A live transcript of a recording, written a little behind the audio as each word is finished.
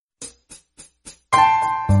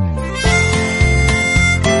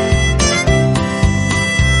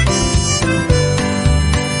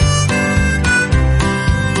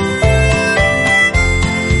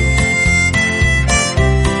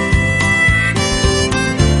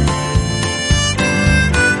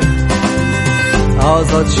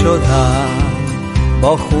آزاد شدم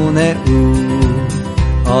با خونه او،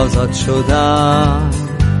 آزاد شدم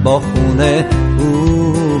با خونه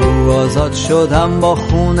او، آزاد شدم با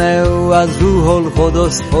خونه او، از روح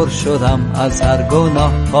القدس پر شدم، از هر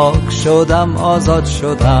گناه پاک شدم، آزاد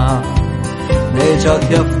شدم،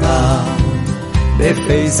 نجات یافتم به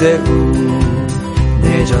فیض او،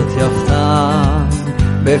 نجات یافتم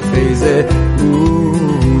به فیض او،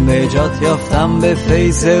 نجات یافتم به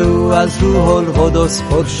فیض او، از روح القدس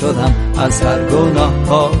پر شدم، از هر گناه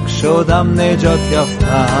پاک شدم، نجات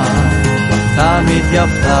یافتم، تعمید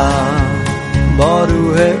یافتم با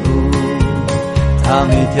روح او،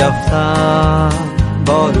 تعمید یافتم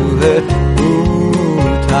با روح او،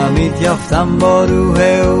 تعمید یافتم با روح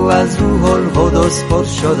او، از روح القدس پر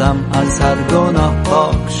شدم، از هر گناه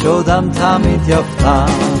پاک شدم، تعمید یافتم،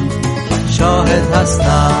 شاهد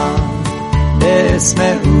هستم به اسم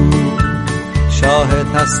او، شاهد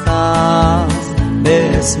هستم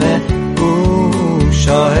به اسم او،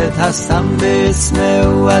 شاهد هستم به اسم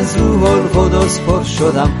او، از روح القدس پر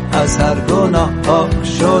شدم، از هر گناه پاک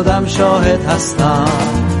شدم، شاهد هستم.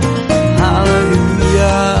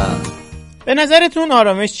 هللویا. به نظرتون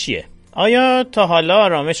آرامش چیه؟ آیا تا حالا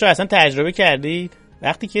آرامش رو اصلا تجربه کردید؟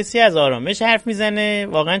 وقتی کسی از آرامش حرف میزنه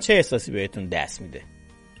واقعا چه احساسی بهتون دست میده؟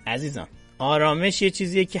 عزیزان، آرامش یه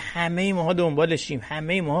چیزیه که همه ماها دنبالشیم،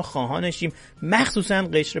 همه ماها خواهانشیم، مخصوصا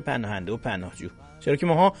قشر پناهنده و پناهجو. چرا که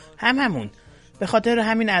ماها هممون به خاطر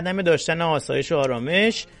همین عدم داشتن آسایش و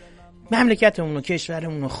آرامش مملکتمون و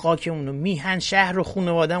کشورمون و خاکمون و میهن شهر و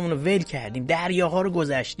خانواده‌مون رو ول کردیم، دریاها رو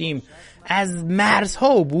گذشتیم، از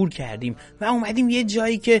مرزها عبور کردیم و اومدیم یه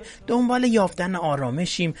جایی که دنبال یافتن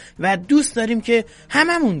آرامشیم و دوست داریم که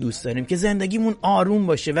هممون دوست داریم که زندگیمون آروم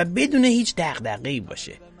باشه و بدون هیچ دغدغه‌ای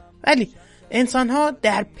باشه. ولی انسانها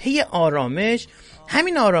در پی آرامش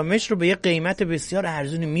همین آرامش رو به یه قیمت بسیار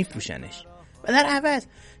ارزانی میفروشنش و در عوض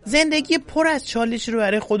زندگی پر از چالشی رو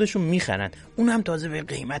برای خودشون میخرن، اون هم تازه به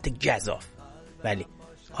قیمت گزاف. ولی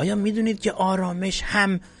آیا میدونید که آرامش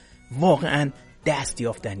هم واقعا دست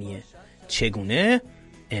یافتنیه؟ چگونه؟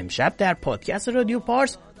 امشب در پادکست رادیو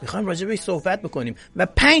پارس میخوایم راجع بهش صحبت بکنیم و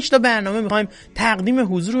 5 تا برنامه میخوایم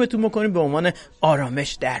تقدیم حضور بهتون بکنیم به عنوان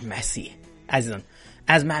آرامش در مسیح. عزیزان،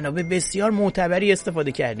 از منابع بسیار معتبری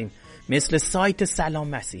استفاده کردیم، مثل سایت سلام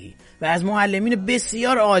مسیحی، و از معلمین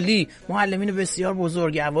بسیار عالی، معلمین بسیار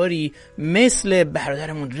بزرگواری مثل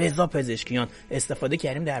برادرمون رضا پزشکیان استفاده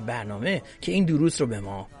کردیم در برنامه که این دروس رو به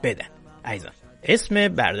ما بدن. عزیزان، اسم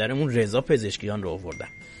برادرمون رضا پزشکیان رو آوردم.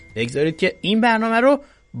 بگذارید که این برنامه رو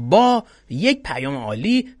با یک پیام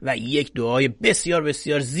عالی و یک دعای بسیار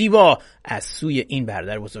بسیار زیبا از سوی این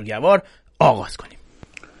برادر بزرگوار آغاز کنیم.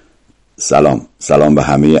 سلام به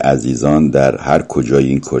همه عزیزان در هر کجای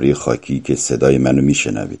این کره خاکی که صدای منو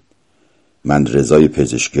میشنوید. من رضای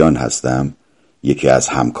پزشکیان هستم، یکی از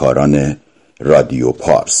همکاران رادیو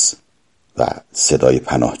پارس و صدای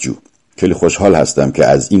پناهجو. خیلی خوشحال هستم که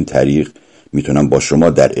از این طریق میتونم با شما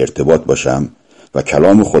در ارتباط باشم و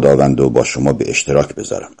کلام خداوند رو با شما به اشتراک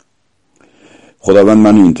بذارم. خداوند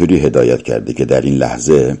منو اینطوری هدایت کرده که در این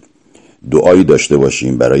لحظه دعایی داشته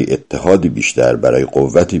باشیم برای اتحاد بیشتر، برای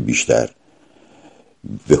قوت بیشتر،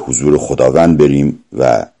 به حضور خداوند بریم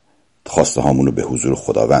و خواسته هامون رو به حضور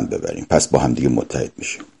خداوند ببریم. پس با هم دیگه متحد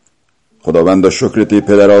میشیم. خداوند شکرت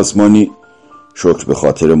پدر آسمانی، شکر به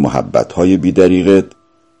خاطر محبت‌های بی‌دریغت،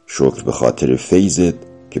 شکر به خاطر فیضت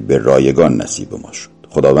که به رایگان نصیب ما شد.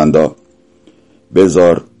 خداوندا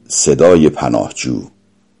بذار صدای پناهجو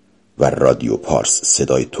و رادیو پارس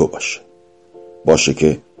صدای تو باشه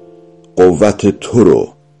که قوت تو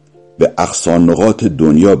رو به اقصا نقاط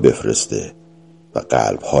دنیا بفرسته و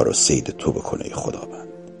قلب‌ها رو صید تو بکنه.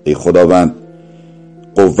 ای خداوند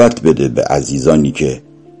قوت بده به عزیزانی که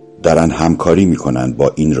دارن همکاری میکنن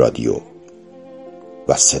با این رادیو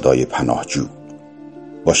و صدای پناهجو.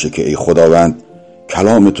 باشه که ای خداوند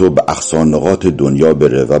کلام تو به اقصا نقاط دنیا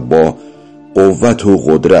بره و با قوت و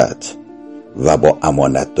قدرت و با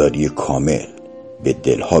امانتداری کامل به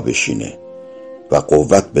دلها بشینه و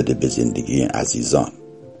قوت بده به زندگی این عزیزان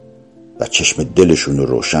و چشم دلشون رو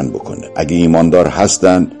روشن بکنه. اگه ایماندار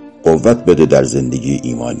هستن قوت بده در زندگی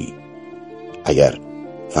ایمانی. اگر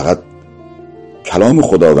فقط کلام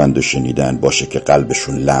خداوند رو شنیدن، باشه که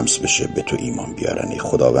قلبشون لمس بشه به تو ایمان بیارن ای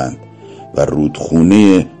خداوند و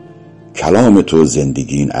رودخونه کلام تو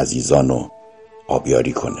زندگی این عزیزان رو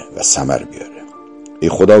آبیاری کنه و ثمر بیاره. ای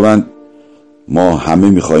خداوند ما همه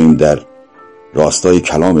میخواییم در راستای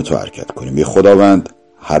کلام تو حرکت کنیم. ای خداوند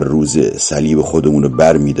هر روز صلیب خودمون رو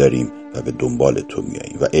بر میداریم و به دنبال تو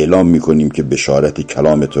میاییم و اعلام میکنیم که بشارت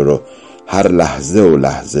کلام تو رو هر لحظه و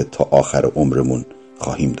لحظه تا آخر عمرمون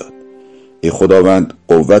خواهیم داد ای خداوند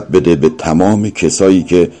قوت بده به تمام کسایی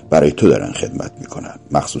که برای تو دارن خدمت میکنن،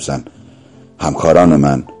 مخصوصا همکاران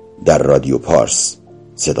من در رادیو پارس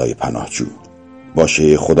صدای پناهجو. باشه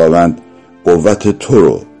ای خداوند قوت تو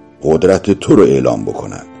رو، قدرت تو رو اعلام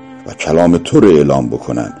بکنن و کلام تو رو اعلام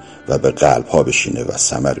بکنن و به قلب ها بشینه و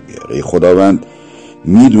ثمر بیاره. ای خداوند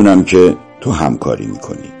میدونم که تو همکاری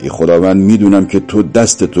میکنی، ای خداوند میدونم که تو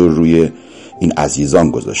دست تو روی این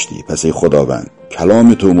عزیزان گذاشتی. پس ای خداوند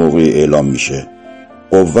کلام تو موقع اعلام میشه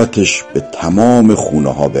قوتش به تمام خونه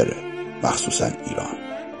ها بره، مخصوصا ایران.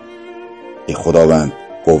 ای خداوند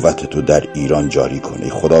قوت تو در ایران جاری کن. ای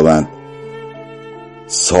خداوند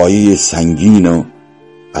سایه سنگینو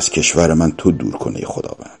از کشور من تو دور کنه. ای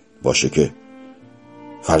خداوند باشه که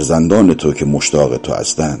فرزندان تو که مشتاق تو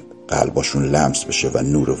هستند قلباشون لمس بشه و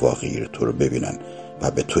نور واقعی تو رو ببینن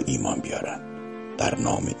و به تو ایمان بیارن. در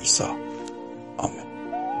نام عیسی آمین.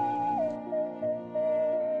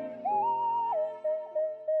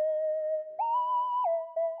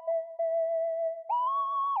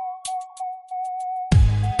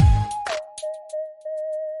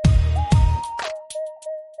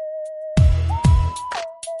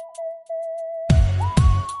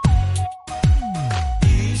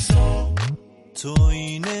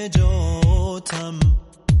 توی نجاتم،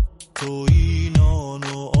 توی نان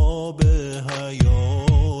و آب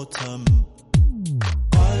حیاتم،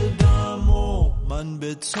 قلبمو من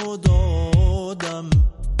به تو دادم،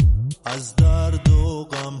 از درد و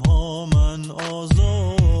غم ها من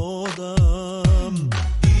آزادم.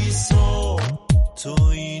 عیسی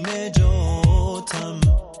توی نجاتم،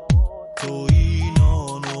 توی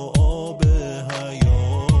نان و آب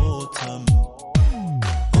حیاتم،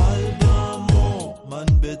 من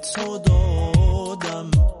به تو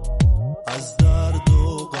دادم، از درد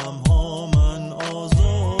و غم ها من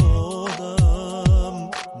آزادم.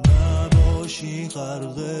 نباشی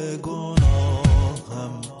غرق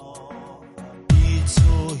گناهم، بی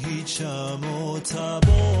تو هیچم و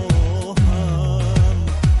تباهم.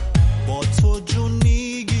 با تو جون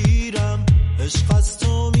میگیرم، عشق از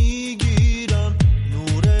تو میگیرم،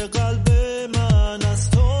 نور قلب من از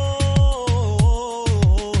تو.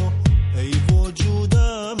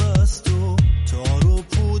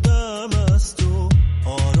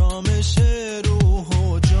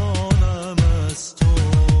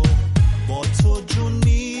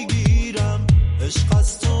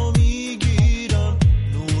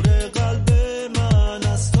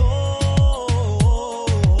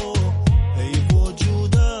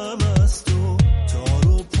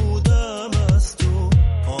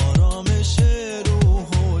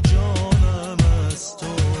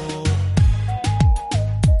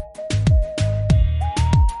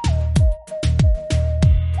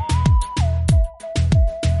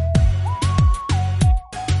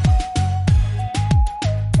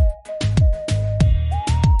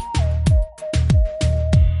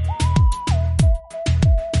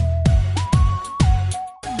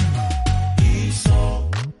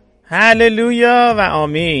 هللویا و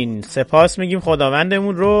آمین. سپاس میگیم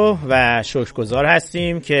خداوندمون رو و شکرگزار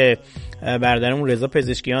هستیم که برادرمون رضا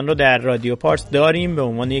پزشکیان رو در رادیو پارس داریم به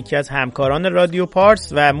عنوان یکی از همکاران رادیو پارس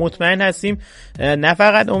و مطمئن هستیم نه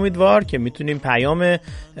فقط امیدوار که میتونیم پیام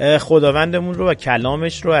خداوندمون رو و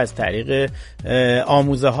کلامش رو از طریق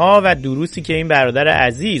آموزه ها و دروسی که این برادر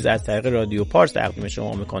عزیز از طریق رادیو پارس تقدیم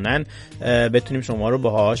شما میکنن بتونیم شما رو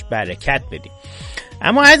باهاش برکت بدیم.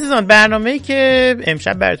 اما عزیزان برنامه‌ای که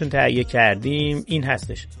امشب براتون تهیه کردیم این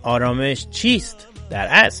هستش: آرامش چیست؟ در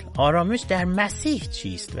اصل آرامش در مسیح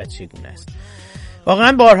چیست و چگونه است؟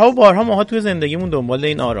 واقعا بارها و بارها ماها توی زندگیمون دنبال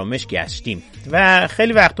این آرامش گشتیم و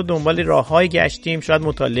خیلی وقتا دنبال راه‌های گشتیم، شاید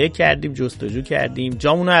مطالعه کردیم، جستجو کردیم،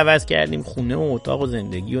 جامون رو عوض کردیم، خونه و اتاق و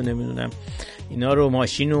زندگی و نمیدونم اینا رو،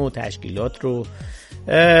 ماشین و تشکیلات رو،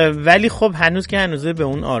 ولی خب هنوز که هنوزه به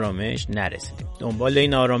اون آرامش نرسیدیم. دنبال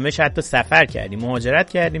این آرامش حتی سفر کردیم، مهاجرت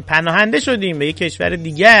کردیم، پناهنده شدیم به یک کشور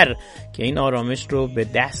دیگر که این آرامش رو به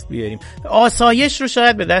دست بیاریم. آسایش رو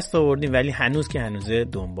شاید به دست آوردیم ولی هنوز که هنوزه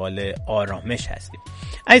دنبال آرامش هستیم.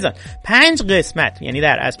 عزیزان 5 قسمت، یعنی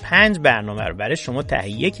در از 5 برنامه رو برای شما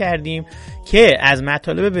تهیه کردیم که از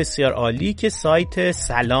مطالب بسیار عالی که سایت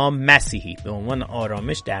سلام مسیحی به عنوان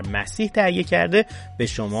آرامش در مسیح تهیه کرده به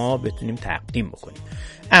شما بتونیم تقدیم بکنیم.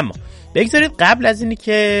 اما بگذارید قبل از اینی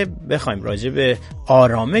که بخوایم راجع به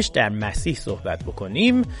آرامش در مسیح صحبت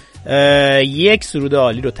بکنیم یک سرود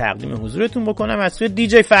عالی رو تقدیم حضورتون بکنم از سوی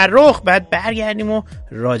دیجی فرخ، بعد برگردیم و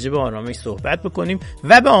راجع به آرامش صحبت بکنیم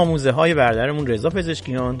و به آموزه های برادرمون رضا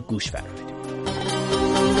پزشکیان گوش فرا بدیم.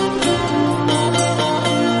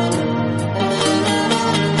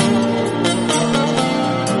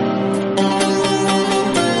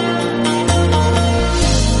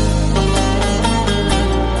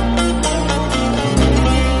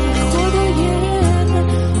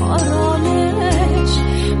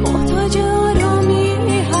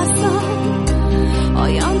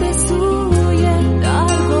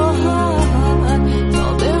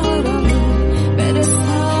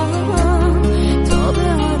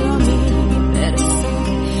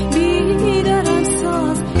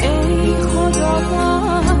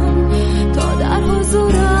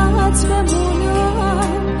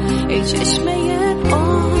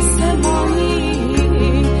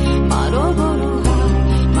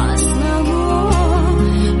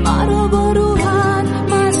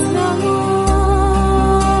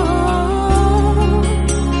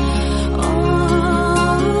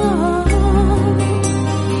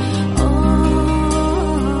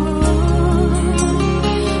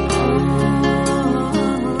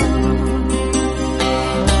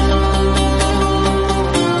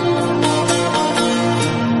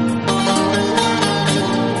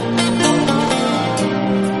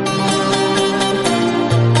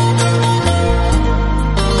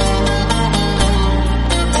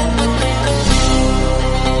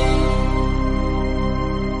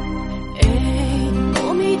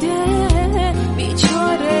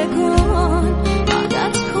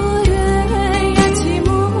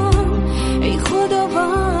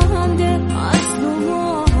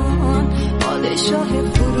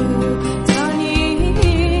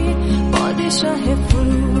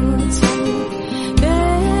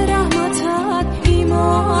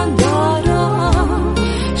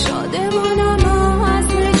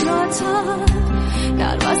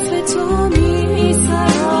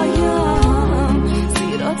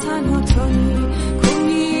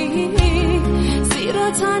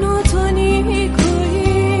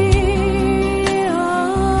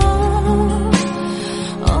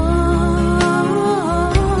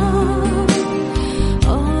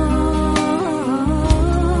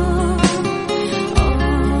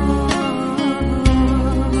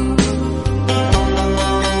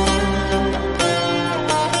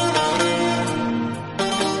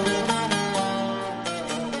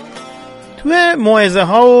 توی موعظه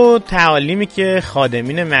ها و تعالیمی که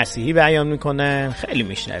خادمین مسیحی بیان میکنن خیلی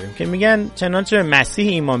میشنویم که میگن چنانچه به مسیح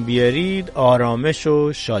ایمان بیارید آرامش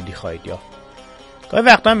و شادی خواهید یافت. گاهی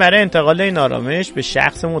وقتا برای انتقال این آرامش به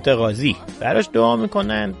شخص متقاضی براش دعا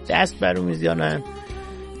میکنن، دست بر او میذارن.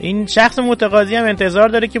 این شخص متقاضی هم انتظار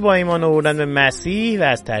داره که با ایمان آوردن به مسیح و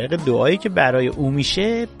از طریق دعایی که برای او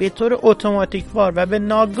میشه به طور اتوماتیک وار و به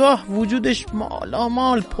ناگاه وجودش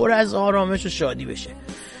مالامال پر از آرامش و شادی بشه.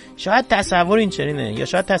 شاید تصور این چنینه، یا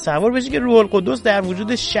شاید تصور بشه که روح القدس در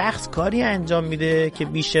وجود شخص کاری انجام میده که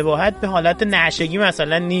بی‌شباهت به حالت نعشگی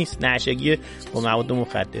مثلا نیست، نعشگی با مواد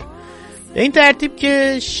مخدر. به این ترتیب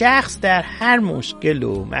که شخص در هر مشکل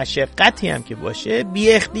و مشقتی هم که باشه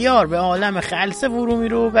بی اختیار به عالم خلسه فرو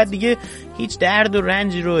میره و دیگه هیچ درد و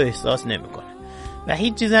رنجی رو احساس نمیکنه و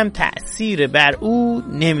هیچ چیز هم تأثیر بر او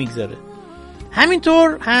نمیگذاره.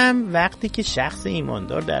 همینطور هم وقتی که شخص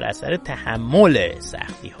ایماندار در اثر تحمل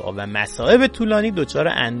سختی ها و مصائب طولانی دچار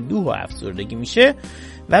اندوه و افسردگی میشه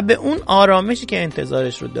و به اون آرامشی که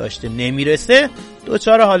انتظارش رو داشته نمیرسه،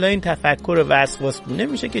 دچار حالا این تفکر وسواسگونه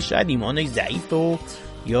میشه که شاید ایمانش ضعیفه و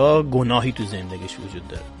یا گناهی تو زندگیش وجود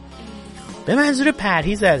داره. به منظور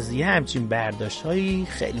پرهیز از یه همچین برداشت‌هایی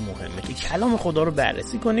خیلی مهمه که کلام خدا رو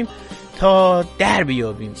بررسی کنیم تا در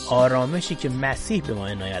بیابیم آرامشی که مسیح به ما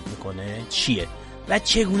عنایت میکنه چیه و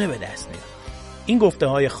چگونه به دست میاد. این گفته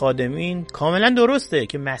های خادمین کاملا درسته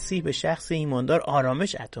که مسیح به شخص ایماندار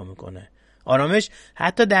آرامش عطا میکنه، آرامش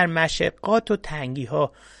حتی در مشقات و تنگی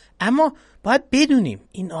ها. اما باید بدونیم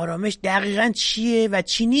این آرامش دقیقاً چیه و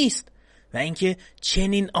چی نیست و اینکه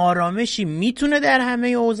چنین آرامشی میتونه در همه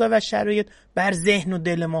اوضاع و شرایط بر ذهن و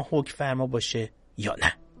دل ما حکم فرما باشه یا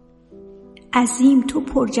نه. عظیم تو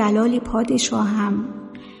پرجلالی پادشاهم،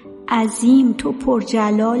 عظیم تو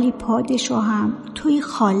پرجلالی پادشاهم، توی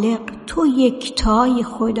خالق، تو یکتای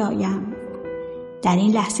خدایم. در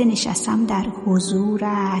این لحظه نشستم در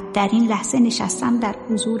حضورت، در این لحظه نشستم در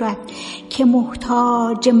حضورت که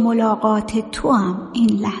محتاج ملاقات تو هم این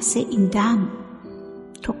لحظه این دم.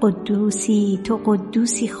 تو قدوسی، تو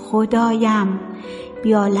قدوسی خدایم،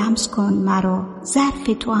 بیا لمس کن مرا، ظرف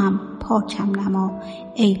تو هم پاکم نما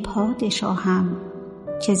ای پادشاهم.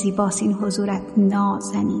 چه زیباست این حضورت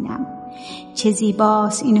نازنینم، چه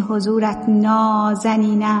زیباست این حضورت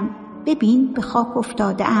نازنینم. ببین به خاک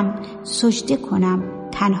افتادم سجده کنم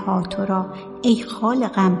تنها تو را ای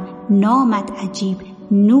خالقم. نامت عجیب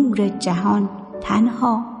نور جهان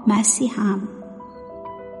تنها مسیحم.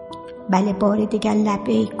 بله بار دیگر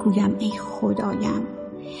لبیک گویم ای خدایم،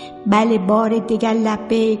 بله بار دیگر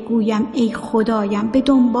لبیک گویم ای خدایم. به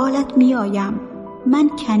دنبالت میایم من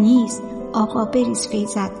کنیز، آقا بریز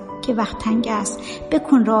فیضت که وقت تنگ است.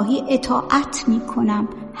 بکن راهی اطاعت میکنم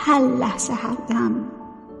هر لحظه هر دم.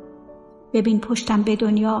 ببین پشتم به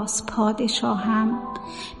دنیاست پادشاهم،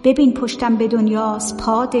 ببین پشتم به دنیاست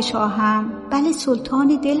پادشاهم. بله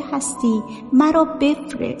سلطان دل هستی مرا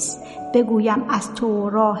بفرست، بگویم از تو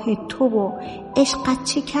راه تو و عشقت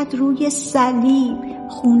چکد روی صلیب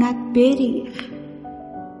خونت بریخ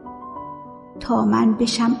تا من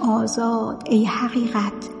بشم آزاد. ای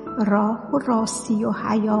حقیقت راه و راستی و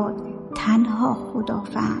حیات تنها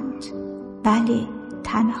خداوند، بله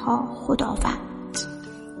تنها خداوند.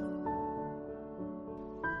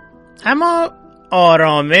 اما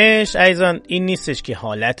آرامش عزیزان این نیستش که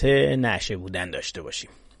حالت نشه بودن داشته باشیم،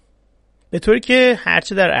 به طوری که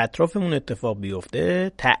هرچه در اطرافمون اتفاق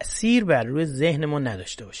بیفته تأثیر بر روی ذهن ما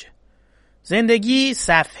نداشته باشه. زندگی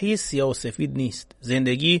صفحه سیاه و سفید نیست،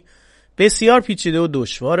 زندگی بسیار پیچیده و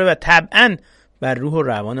دشواره و طبعاً بر روح و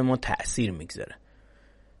روان ما تأثیر میگذاره.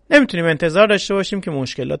 نمیتونیم انتظار داشته باشیم که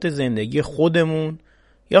مشکلات زندگی خودمون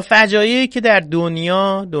یا فجایعی که در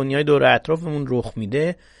دنیای دور اطرافمون رخ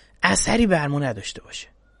میده اثری بر ما نداشته باشه.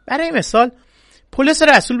 برای مثال پولس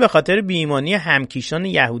رسول به خاطر بی‌ایمانی همکیشان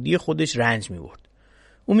یهودی خودش رنج می‌برد.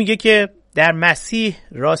 او میگه که در مسیح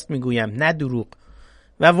راست میگویم نه دروغ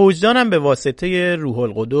و وجدانم به واسطه روح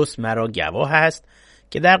القدس مرا گواه است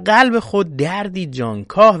که در قلب خود دردی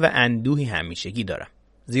جانکاه و اندوهی همیشگی دارم.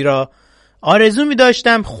 زیرا آرزو می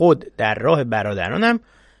داشتم خود در راه برادرانم،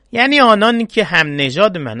 یعنی آنانی که هم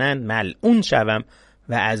نژاد منند، ملعون شوم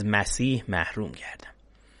و از مسیح محروم گردم.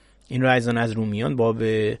 این را از رومیان باب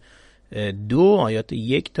 2 آیات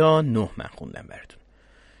 1 تا 9 من خوندم براتون.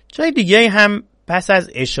 جای دیگه هم پس از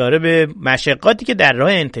اشاره به مشقاتی که در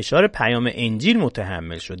راه انتشار پیام انجیل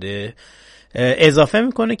متحمل شده اضافه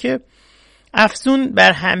میکنه که افزون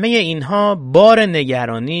بر همه اینها بار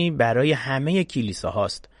نگرانی برای همه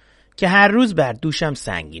کلیساهاست که هر روز بر دوشم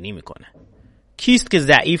سنگینی میکنه. کیست که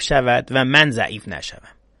ضعیف شود و من ضعیف نشوم؟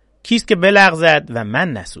 کیست که بلغزد و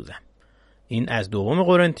من نسوزم؟ این از دوم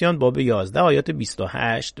قرنتیان باب 11 آیات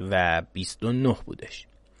 28 و 29 بودش.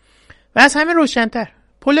 و از همه روشن‌تر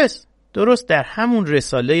پولس درست در همون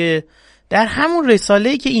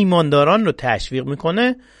رساله‌ای که ایمانداران رو تشویق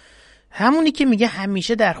میکنه، همونی که میگه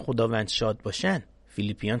همیشه در خداوند شاد باشن،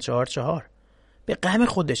 فیلیپیان 4:4، به غم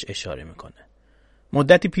خودش اشاره میکنه.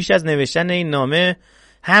 مدتی پیش از نوشتن این نامه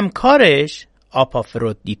همکارش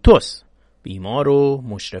آپافرودیتوس بیمار و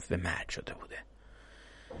مشرف به مرگ شده بوده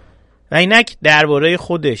و اینک درباره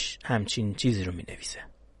خودش همچین چیزی رو مینویسه.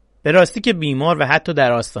 به راستی که بیمار و حتی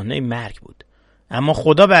در آستانه مرگ بود، اما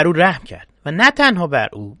خدا بر او رحم کرد و نه تنها بر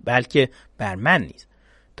او بلکه بر من نیز،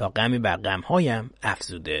 تا غمی بر غمهایم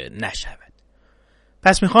افزوده نشود.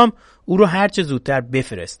 پس میخوام او رو هرچه زودتر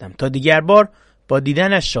بفرستم تا دیگر بار با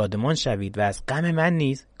دیدنش شادمان شوید و از غم من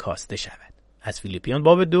نیز کاسته شود. از فیلیپیان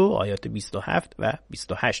باب 2 آیات 27 و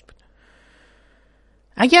 28 بود.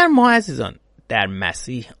 اگر ما عزیزان در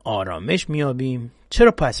مسیح آرامش میابیم،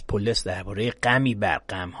 چرا پس پولس درباره غمی بر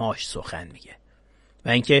غمهاش سخن میگه؟ و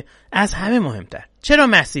اینکه از همه مهمتر، چرا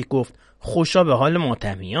مسیح گفت خوشا به حال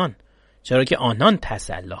ماتمیان، چرا که آنان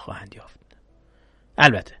تسلی خواهند یافت؟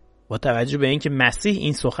 البته با توجه به اینکه مسیح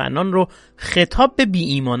این سخنان رو خطاب به بی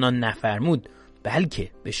ایمانان نفرمود،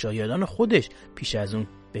 بلکه به شاگردان خودش پیش از اون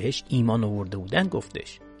بهش ایمان آورده بودن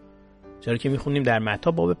گفتش. چرا که میخونیم در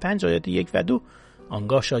متی باب 5 آیات 1 و 2،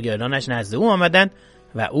 آنگاه شاگردانش نزد او آمدند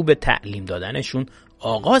و او به تعلیم دادنشون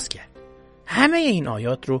آغاز کرد. همه این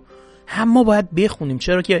آیات رو هم ما باید بخونیم،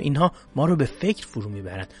 چرا که اینها ما رو به فکر فرو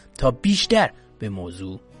میبرند تا بیشتر به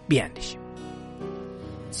موضوع بیاندیشیم.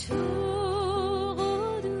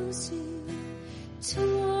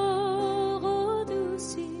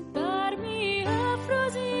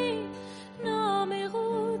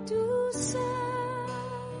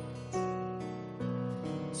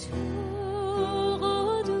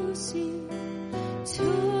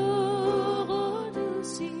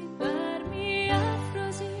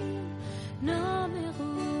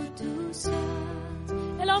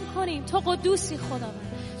 تو قدوسی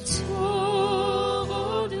خداوند، تو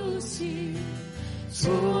قدوسی،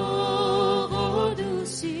 تو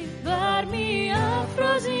قدوسی، برمی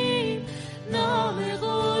افرازیم نام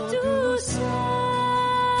قدوست.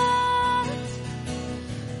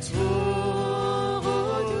 تو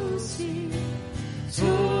قدوسی،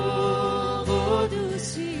 تو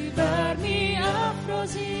قدوسی، برمی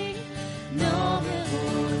افرازیم نام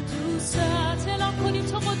قدوست. اعلام کنیم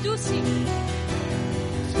تو قدوسی،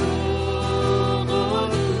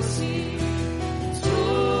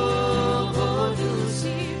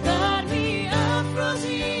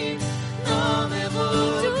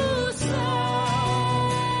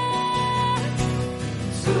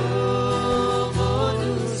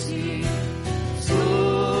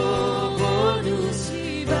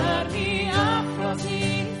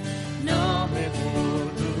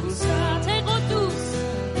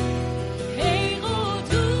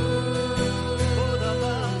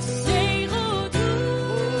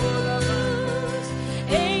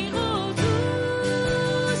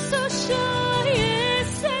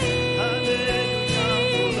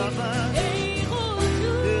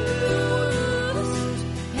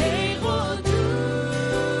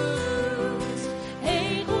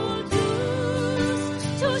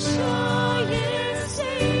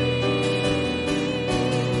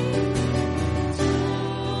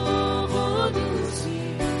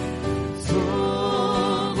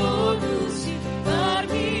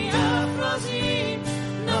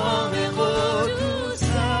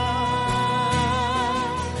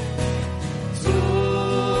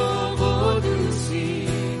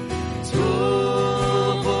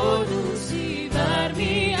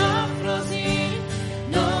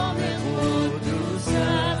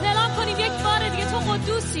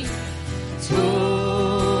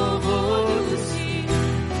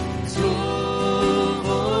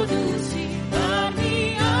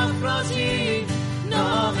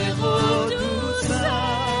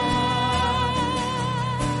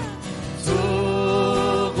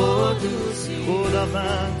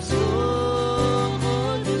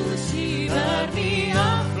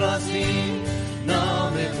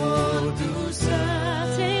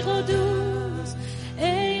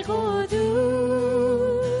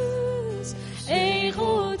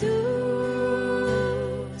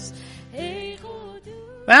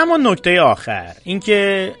 و اما نکته آخر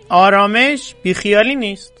اینکه آرامش بیخیالی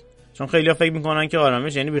نیست، چون خیلی‌ها فکر میکنن که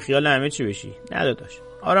آرامش یعنی بیخیال همه چی بشی. نه داداش،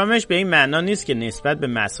 آرامش به این معنا نیست که نسبت به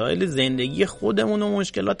مسائل زندگی خودمون و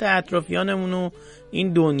مشکلات اطرافیانمون و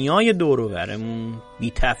این دنیای دور و برمون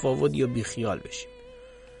بی تفاوت یا بیخیال بشیم.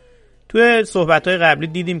 توی صحبت‌های قبلی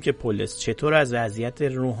دیدیم که پولس چطور از وضعیت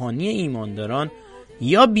روحانی ایمانداران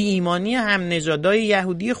یا بی ایمانی هم نژادای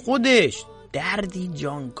یهودی خودش دردی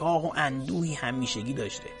جانکاه و اندوهی همیشگی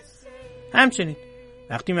داشته. همچنین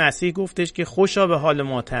وقتی مسیح گفتش که خوشا به حال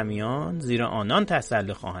ماتمیان زیرا آنان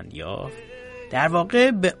تسلی خواهند یافت، در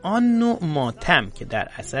واقع به آن نوع ماتم که در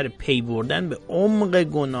اثر پی بردن به عمق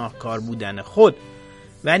گناهکار بودن خود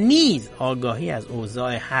و نیز آگاهی از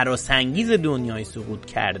اوضاع هراس‌انگیز دنیای سقوط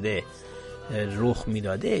کرده رخ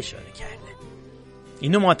میداده اشاره کرده.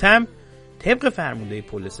 اینو ماتم طبق فرموده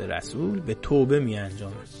پولس رسول به توبه می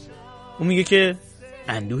انجامه. اون میگه که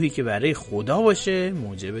اندوهی که برای خدا باشه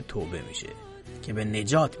موجب توبه میشه که به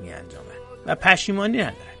نجات می انجامه و پشیمانی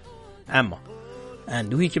نداره، اما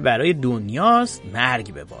اندوهی که برای دنیاست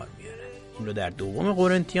مرگ به بار میاره. این رو در دوم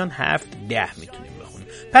قرنتیان 7:10 میتونیم بخونیم.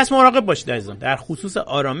 پس مراقب باشید عزیزان در خصوص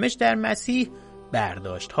آرامش در مسیح،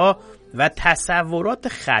 برداشت ها و تصورات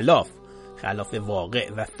خلاف واقع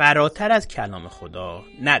و فراتر از کلام خدا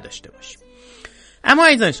نداشته باشیم. اما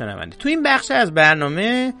عزیزان شنونده، تو این بخش از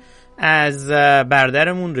برنامه از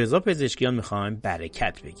برادرمون رضا پزشکیان میخوایم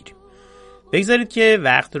برکت بگیریم. بگذارید که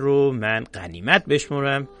وقت رو من غنیمت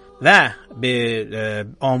بشمرم و به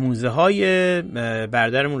آموزه های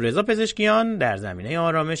برادرمون رضا پزشکیان در زمینه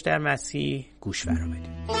آرامش در مسیح گوش فرا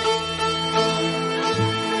بدیم.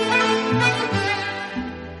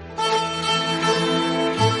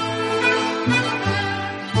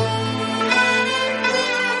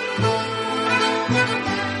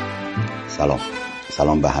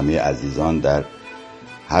 سلام به همه عزیزان در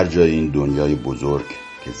هر جای این دنیای بزرگ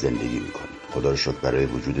که زندگی میکنید. خدا رو شکر برای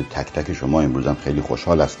وجود تک تک شما. امروزم خیلی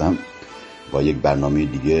خوشحال هستم با یک برنامه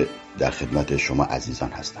دیگه در خدمت شما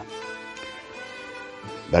عزیزان هستم،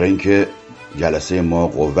 برای اینکه جلسه ما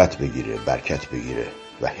قوت بگیره، برکت بگیره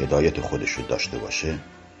و هدایت خودش رو داشته باشه.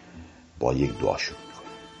 با یک دعا شروع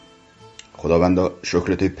میکنم. خداوندا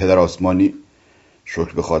شکرت پدر آسمانی،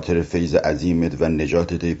 شکر به خاطر فیض عظیمت و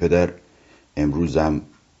نجاتت ای پدر. امروزم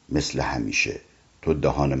مثل همیشه تو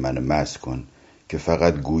دهان من مست کن که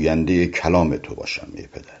فقط گوینده کلام تو باشم ای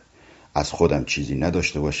پدر. از خودم چیزی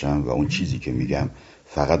نداشته باشم و اون چیزی که میگم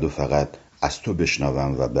فقط و فقط از تو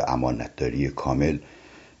بشنوم و به امانتداری کامل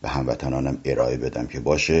به هموطنانم ارائه بدم که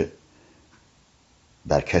باشه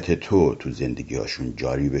برکت تو زندگی هاشون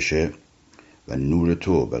جاری بشه و نور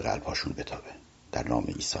تو به قلب هاشون بتابه. در نام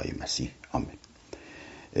عیسی مسیح آمین.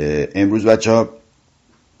 امروز بچه‌ها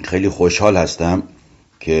خیلی خوشحال هستم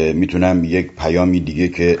که میتونم یک پیامی دیگه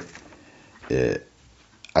که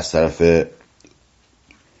از طرف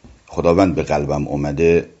خداوند به قلبم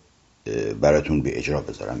اومده براتون به اجرا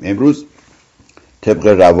بذارم. امروز طبق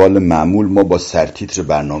روال معمول ما با سرتیتر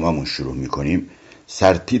برنامه‌مون شروع میکنیم.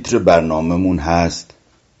 سرتیتر برنامه‌مون هست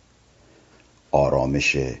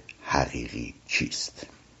آرامش حقیقی چیست؟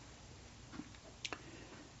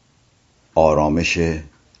 آرامش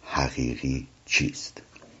حقیقی چیست؟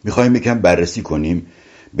 میخوایم یکم بررسی کنیم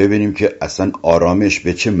ببینیم که اصلا آرامش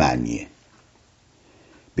به چه معنیه،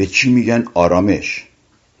 به چی میگن آرامش،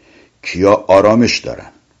 کیا آرامش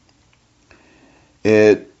دارن.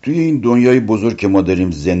 توی این دنیای بزرگ که ما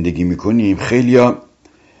داریم زندگی میکنیم خیلیا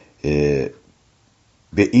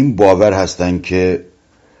به این باور هستن که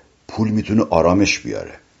پول میتونه آرامش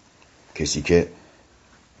بیاره. کسی که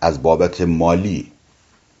از بابت مالی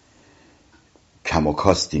کم و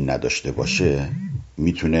کاستی نداشته باشه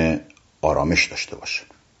میتونه آرامش داشته باشه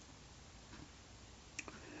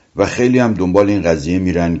و خیلی هم دنبال این قضیه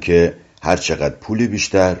میرن که هر چقدر پول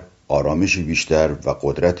بیشتر، آرامش بیشتر و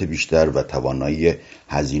قدرت بیشتر و توانایی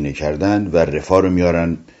هزینه کردن و رفاه رو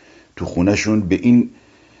میارن تو خونهشون. به این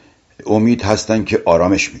امید هستن که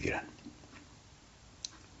آرامش میگیرن.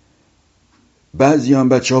 بعضی هم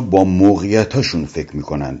بچه ها با موقعیتاشون فکر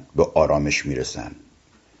میکنن به آرامش میرسن.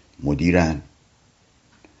 مدیرن،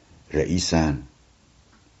 رئیسن،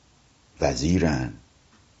 وزیرن،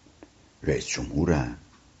 رئیس جمهورن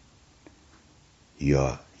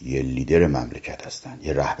یا یه لیدر مملکت هستن،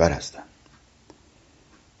 یه رهبر هستن.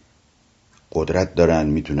 قدرت دارن،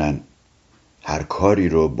 میتونن هر کاری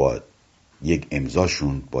رو با یک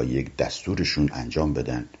امضاشون، با یک دستورشون انجام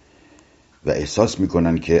بدن و احساس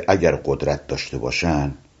میکنن که اگر قدرت داشته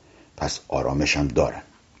باشن پس آرامش هم دارن.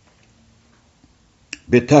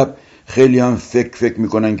 به طب خیلی هم فکر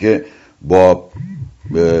میکنن که با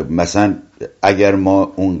مثلا اگر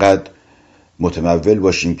ما اونقدر متمول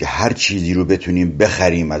باشیم که هر چیزی رو بتونیم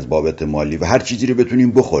بخریم از بابت مالی و هر چیزی رو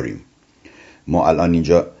بتونیم بخوریم. ما الان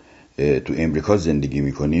اینجا تو امریکا زندگی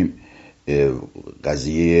میکنیم.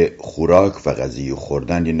 قضیه خوراک و قضیه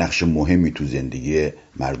خوردن یه نقش مهمی تو زندگی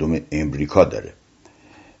مردم امریکا داره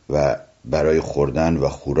و برای خوردن و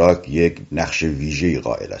خوراک یک نقش ویژه‌ای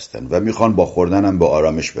قائل هستن و میخوان با خوردن هم به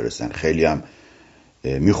آرامش برسن. خیلی هم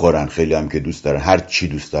میخورن، خیلی هم که دوست دارن هر چی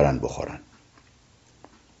دوست دارن بخورن،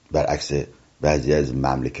 برعکس بعضی از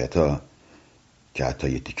مملکت‌ها که حتی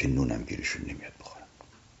یه تیکه نونم گیرشون نمیاد بخورن.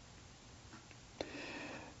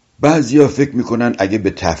 بعضیا فکر میکنن اگه به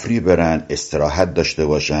تفریح برن، استراحت داشته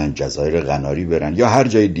باشن، جزایر قناری برن یا هر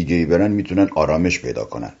جای دیگه‌ای برن میتونن آرامش پیدا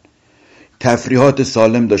کنن. تفریحات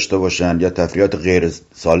سالم داشته باشن یا تفریحات غیر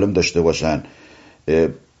سالم داشته باشن،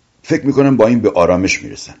 فکر میکنن با این به آرامش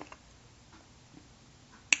میرسن.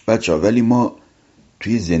 بچه‌ها ولی ما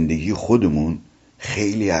توی زندگی خودمون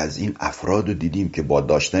خیلی از این افراد رو دیدیم که با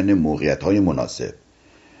داشتن موقعیت‌های مناسب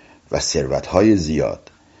و ثروت‌های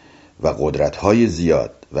زیاد و قدرت‌های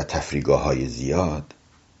زیاد و تفریحگاه‌های زیاد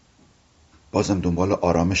بازم دنبال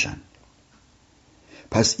آرامشن.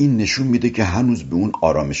 پس این نشون میده که هنوز به اون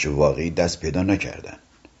آرامش واقعی دست پیدا نکردن،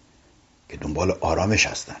 که دنبال آرامش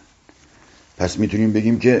هستن. پس میتونیم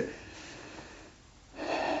بگیم که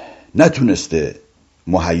نتونسته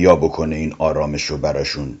مهیا بکنه این آرامش رو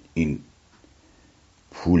براشون، این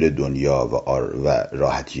پول دنیا و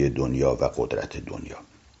راحتی دنیا و قدرت دنیا.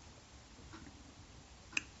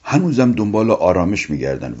 هنوزم دنبال آرامش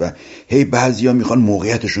میگردن و هی بعضیا میخوان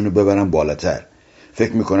موقعیتشون رو ببرن بالاتر.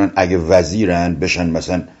 فکر میکنن اگه وزیرن بشن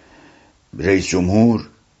مثلا رئیس جمهور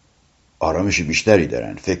آرامش بیشتری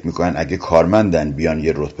دارن. فکر میکنن اگه کارمندن بیان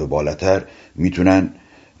یه رتبه بالاتر میتونن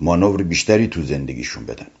مانور بیشتری تو زندگیشون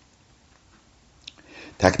بدن.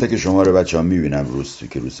 تک تک شما رو بچه‌ها میبینم رو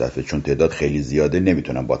صفحه، چون تعداد خیلی زیاده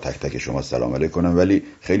نمیتونم با تک تک شما سلام علیک کنم، ولی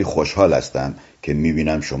خیلی خوشحال هستم که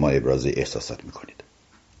میبینم شما ابراز احساسات میکنید.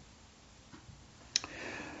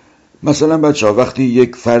 مثلا بچه‌ها وقتی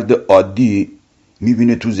یک فرد عادی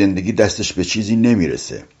میبینه تو زندگی دستش به چیزی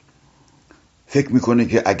نمیرسه، فکر میکنه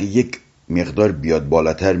که اگه یک مقدار بیاد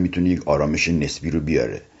بالاتر میتونه یک آرامش نسبی رو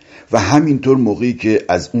بیاره و همینطور موقعی که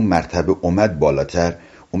از اون مرتبه اومد بالاتر،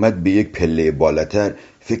 اومد به یک پله بالاتر،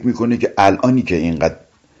 فکر میکنه که الانی که اینقدر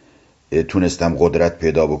تونستم قدرت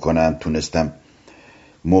پیدا بکنم، تونستم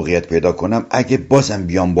موقعیت پیدا کنم، اگه بازم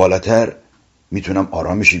بیام بالاتر میتونم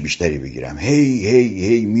آرامشی بیشتری بگیرم. هی هی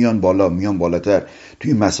هی میان بالا، میان بالاتر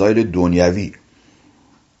توی مسائل دنیوی.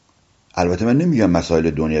 البته من نمیگم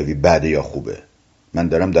مسائل دنیوی بده یا خوبه، من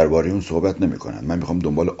دارم درباره اون صحبت نمی کنم. من میخوام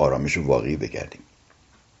دنبال آرامش واقعی بگردیم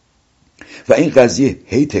و این قضیه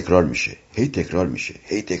هی تکرار میشه، هی تکرار میشه،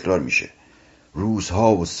 هی تکرار میشه.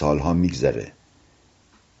 روزها و سالها میگذره،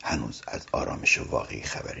 هنوز از آرامش واقعی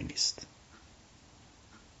خبری نیست.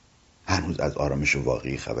 هنوز از آرامش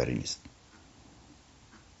واقعی خبری نیست.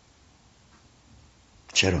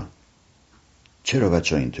 چرا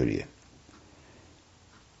بچه ها اینطوریه؟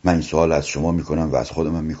 من این سوال از شما میکنم و از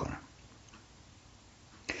خودم میکنم.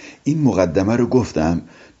 این مقدمه رو گفتم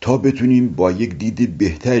تا بتونیم با یک دید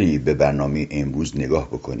بهتری به برنامه امروز نگاه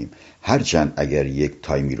بکنیم. هرچند اگر یک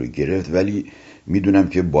تایمی رو گرفت، ولی میدونم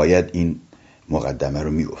که باید این مقدمه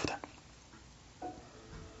رو میگفتم.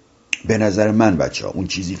 به نظر من بچه ها اون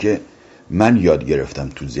چیزی که من یاد گرفتم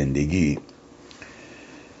تو زندگی،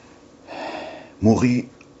 موقعی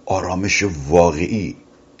آرامش واقعی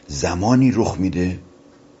زمانی رخ میده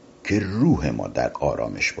که روح ما در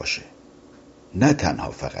آرامش باشه، نه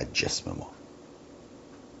تنها فقط جسم ما.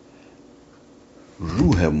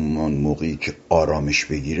 روحمون موقعی که آرامش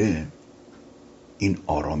بگیره، این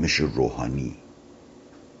آرامش روحانی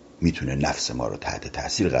میتونه نفس ما رو تحت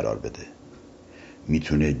تاثیر قرار بده،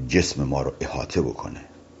 میتونه جسم ما رو احاطه بکنه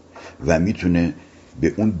و میتونه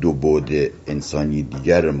به اون دو بعد انسانی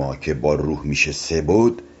دیگر ما که با روح میشه سه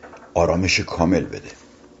بعد آرامش کامل بده.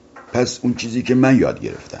 پس اون چیزی که من یاد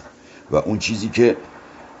گرفتم و اون چیزی که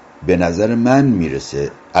به نظر من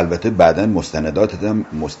میرسه، البته بعداً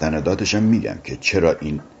مستنداتشم میگم که چرا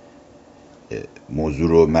این موضوع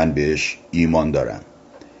رو من بهش ایمان دارم،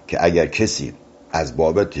 که اگر کسی از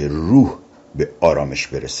بابت روح به آرامش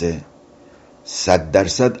برسه،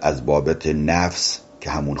 100% از بابت نفس که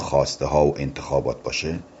همون خواسته ها و انتخابات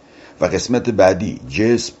باشه و قسمت بعدی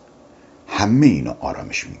جسم، همه اینا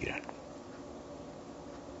آرامش میگیرن.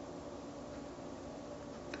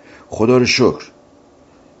 خدا رو شکر.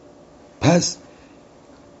 پس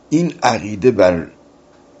این عقیده بر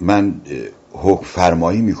من حکم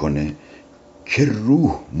فرمایی میکنه که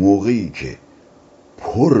روح موقعی که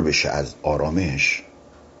پر بشه از آرامش،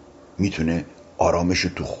 میتونه آرامش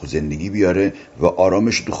تو زندگی بیاره و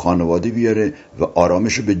آرامش تو خانواده بیاره و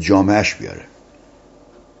آرامش به جامعهش بیاره.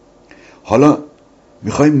 حالا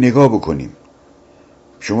میخوایم نگاه بکنیم.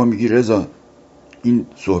 شما میگی رضا این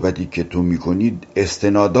صحبتی که تو میکنید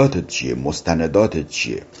استناداتت چیه؟ مستنداتت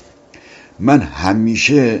چیه؟ من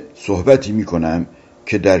همیشه صحبتی میکنم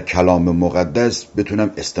که در کلام مقدس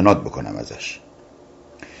بتونم استناد بکنم ازش.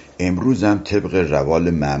 امروز هم طبق روال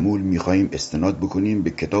معمول میخواییم استناد بکنیم به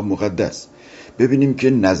کتاب مقدس، ببینیم که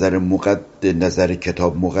نظر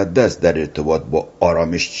کتاب مقدس در ارتباط با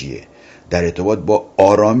آرامش چیه، در ارتباط با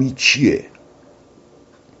آرامی چیه.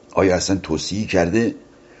 آیا اصلا توصیه کرده؟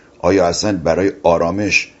 آیا اصلا برای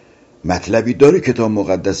آرامش مطلبی داره کتاب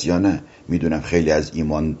مقدس یا نه؟ میدونم خیلی از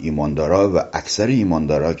ایماندارا و اکثر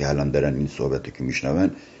ایماندارا که الان دارن این صحبتو که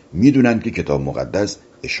میشنون میدونن که کتاب مقدس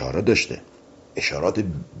اشاره داشته، اشارات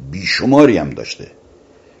بیشماری هم داشته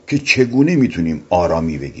که چگونه میتونیم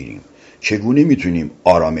آرامی بگیریم، چگونه میتونیم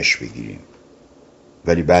آرامش بگیریم.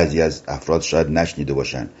 ولی بعضی از افراد شاید نشنیده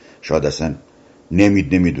باشن، شاید اصلا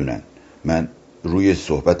نمیدونن. من روی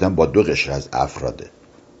صحبتم با 2 قشر از افراده.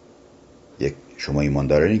 یک، شما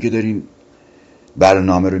ایماندارانی که دارین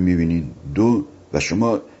برنامه رو میبینین. 2، و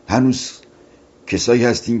شما هنوز کسایی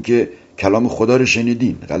هستین که کلام خدا رو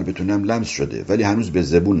شنیدین، قلبتون هم لمس شده، ولی هنوز به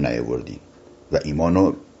زبون نیاوردین و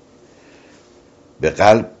ایمانو به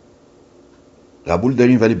قلب قبول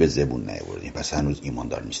دارین ولی به زبون نیاوردین، پس هنوز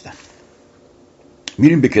ایماندار نیستن.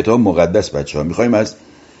 میریم به کتاب مقدس بچه‌ها. میخوایم از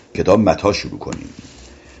کتاب متی شروع کنیم.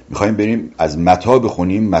 میخوایم بریم از متی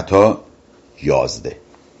بخونیم. متی 11.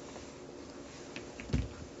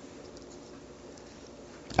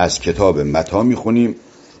 از کتاب متی میخونیم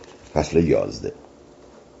فصل 11.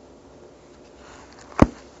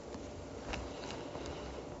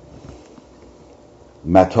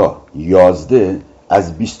 متی 11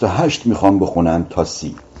 از 28 میخوام بخونم تا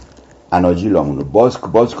 30. اناجیلمون رو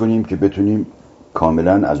باز کنیم که بتونیم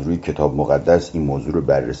کاملا از روی کتاب مقدس این موضوع رو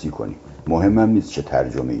بررسی کنیم. مهمم نیست چه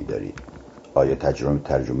ترجمه ای دارید. آیا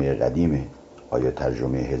ترجمه قدیمه؟ آیا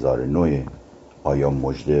ترجمه 1009؟ آیا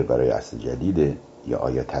مژده برای عصر جدیده؟ یا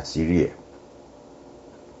آیا تفسیریه؟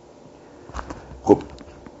 خب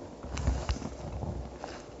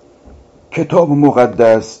کتاب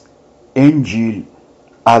مقدس، انجیل،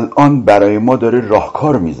 الان برای ما داره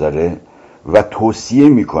راهکار میذاره و توصیه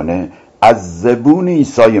میکنه از زبون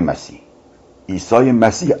عیسی مسیح. عیسی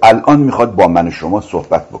مسیح الان میخواد با من و شما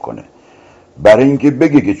صحبت بکنه برای اینکه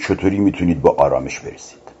بگه که چطوری میتونید با آرامش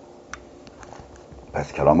برسید.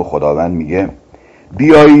 پس کلام خداوند میگه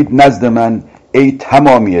بیایید نزد من ای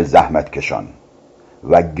تمامی زحمت کشان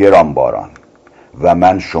و گران باران و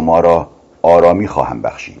من شما را آرامی خواهم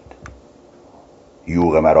بخشید.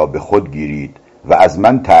 یوغ مرا به خود گیرید و از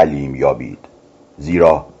من تعلیم یابید،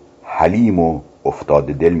 زیرا حلیم و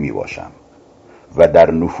افتاده دل می باشم و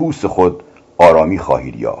در نفوس خود آرامی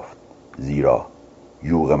خواهید یافت، زیرا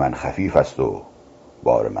یوغ من خفیف است و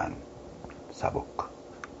بار من سبک.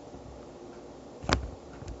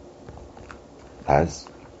 پس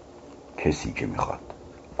کسی که میخواد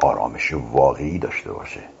آرامش واقعی داشته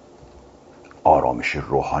باشه، آرامش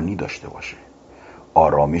روحانی داشته باشه،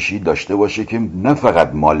 آرامشی داشته باشه که نه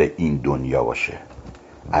فقط مال این دنیا باشه،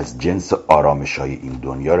 از جنس آرامش‌های این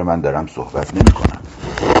دنیا رو من دارم صحبت نمی کنم.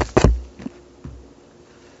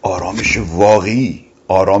 آرامش واقعی،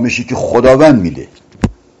 آرامشی که خداوند میده.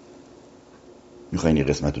 میخواین این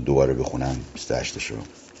قسمت رو دوباره بخونم 28شو؟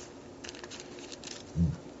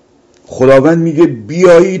 خداوند میگه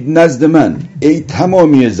بیایید نزد من ای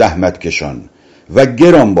تمامی زحمت کشان و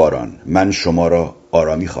گران باران، من شما را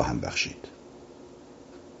آرامی خواهم بخشید.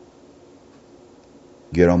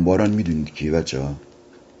 گران باران میدونید کی بچه ها؟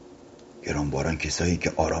 گران باران کسایی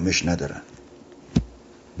که آرامش ندارن،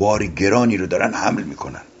 بار گرانی رو دارن حمل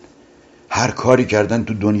میکنن، هر کاری کردن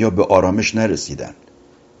تو دنیا به آرامش نرسیدن،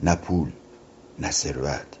 نه پول، نه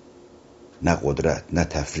ثروت، نه قدرت، نه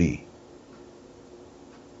تفریح،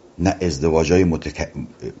 نه ازدواجای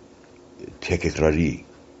تکراری،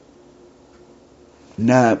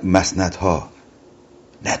 نه مسندها،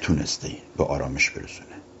 نتونسته به آرامش برسونه.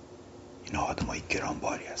 اینا آدمای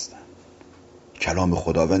گرانباری هستن. کلام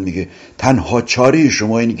خداوند میگه تنها چاره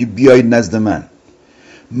شما اینه که بیایید نزد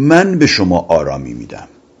من به شما آرامی میدم،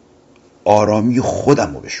 آرامی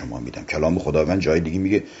خودم رو به شما میدم. کلام خداوند جای دیگه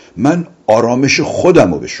میگه من آرامش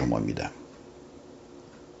خودم رو به شما میدم.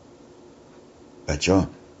 بچه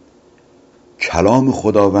کلام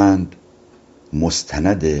خداوند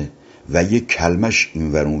مستنده و یک کلمش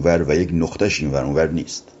این ور اون ور و یک نقطهش این ور اون ور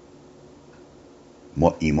نیست.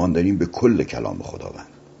 ما ایمان داریم به کل کلام خداوند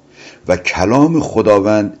و کلام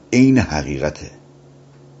خداوند عین حقیقته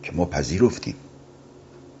که ما پذیرفتیم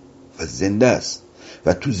و زنده است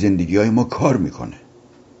و تو زندگی های ما کار میکنه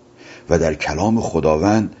و در کلام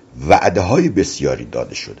خداوند وعده های بسیاری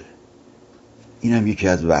داده شده. این هم یکی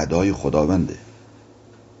از وعده های خداونده.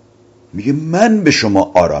 میگه من به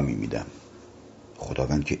شما آرامی میدم.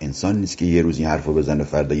 خداوند که انسان نیست که یه روز این حرفو بزنه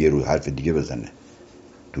فردا یه روز حرف دیگه بزنه،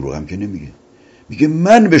 دروغ هم که نمیگه. میگه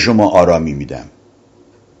من به شما آرامی میدم.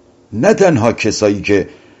 نه تنها کسایی که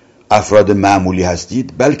افراد معمولی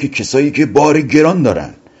هستید، بلکه کسایی که بار گران دارن،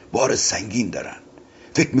 بار سنگین دارن.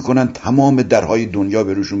 فکر میکنن تمام درهای دنیا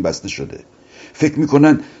به روشون بسته شده. فکر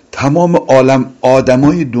میکنن تمام عالم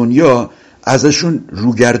آدمای دنیا ازشون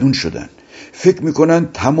روگردون شدن. فکر میکنن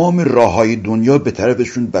تمام راههای دنیا به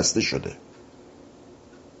طرفشون بسته شده.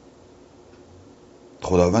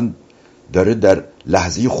 خداوند داره در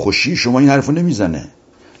لحظه خوشی شما این حرفو نمیزنه.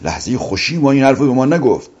 لحظه خوشی ما این حرفو به ما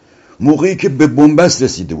نگفت. موقعی که به بنبست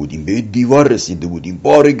رسیده بودیم، به دیوار رسیده بودیم،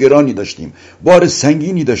 بار گرانی داشتیم، بار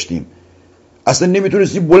سنگینی داشتیم، اصلا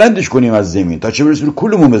نمیتونستیم بلندش کنیم از زمین تا چه برسیم رو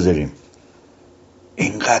کولمون بذاریم.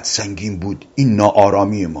 اینقدر سنگین بود این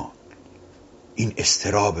ناآرامی ما، این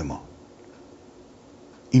اضطراب ما،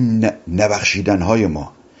 این نبخشیدنهای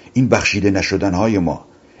ما، این بخشیده نشدنهای ما،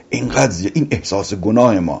 اینقدر این احساس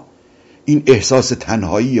گناه ما، این احساس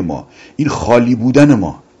تنهایی ما، این خالی بودن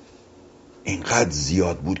ما اینقدر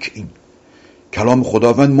زیاد بود که این کلام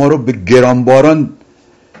خداوند ما رو به گرانباران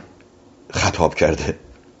خطاب کرده.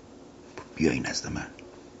 بیایی نزد من.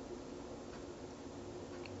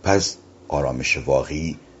 پس آرامش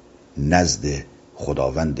واقعی نزد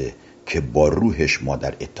خداونده که با روحش ما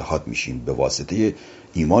در اتحاد میشیم به واسطه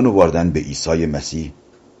ایمان آوردن به عیسی مسیح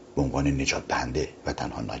به عنوان نجات دهنده و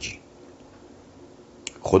تنها ناجی.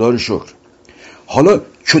 خدا رو شکر. حالا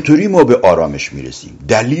چطوری ما به آرامش میرسیم؟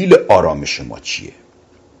 دلیل آرامش ما چیه؟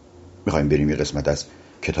 میخوایم بریم یه قسمت از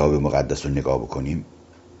کتاب مقدس رو نگاه بکنیم.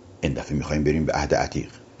 این دفعه میخوایم بریم به عهد عتیق.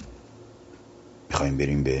 میخوایم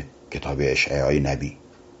بریم به کتاب اشعیای نبی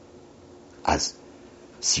از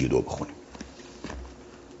 32 بخونیم.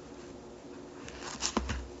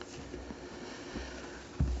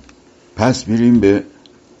 پس میریم به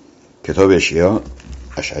کتاب اشعیا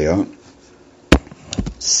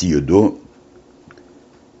 32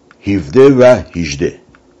 17 و 18.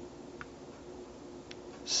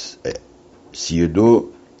 32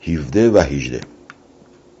 17 و 18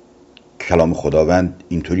 کلام خداوند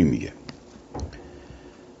اینطوری میگه: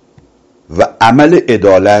 و عمل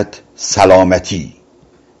عدالت سلامتی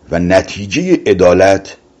و نتیجه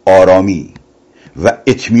عدالت آرامی و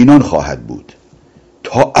اطمینان خواهد بود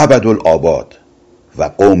تا ابدالآباد، و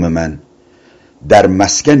قوم من در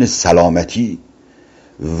مسکن سلامتی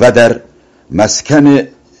و در مسکن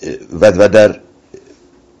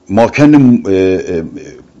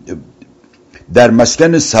در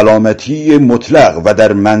مسکن سلامتی مطلق و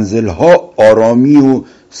در منزلها آرامی و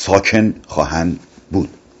ساکن خواهند بود.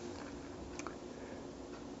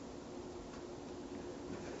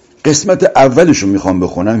 قسمت اولشو میخوام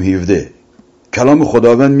بخونم، 17. کلام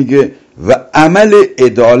خداوند میگه و عمل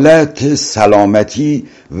عدالت سلامتی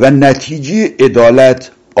و نتیجه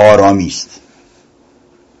عدالت آرامی است.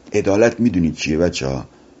 عدالت میدونید چیه بچه ها؟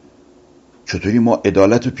 چطوری ما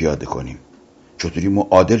عدالت رو پیاده کنیم، چطوری ما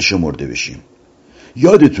عادل شمرده بشیم.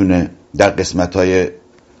 یادتونه در قسمت‌های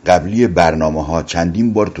قبلی برنامه ها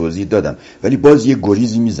چندین بار توضیح دادم، ولی باز یه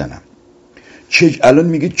گریزی میزنم. الان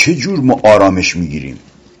میگه چه جور ما آرامش میگیریم.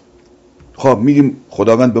 خب میگیم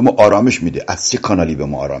خداوند به ما آرامش میده، از چه کانالی به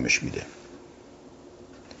ما آرامش میده؟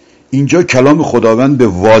 اینجا کلام خداوند به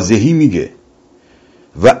واضحی میگه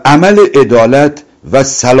و عمل عدالت و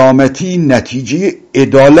سلامتی نتیجه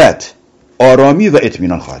عدالت آرامی و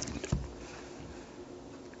اطمینان خواهد بود.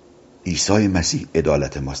 عیسی مسیح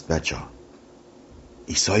عدالت ماست بچه ها.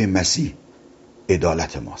 عیسی مسیح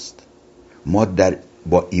عدالت ماست. ما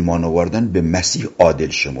با ایمان آوردن به مسیح عادل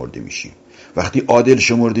شمرده میشیم. وقتی عادل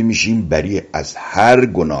شمرده میشیم بری از هر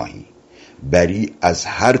گناهی، بری از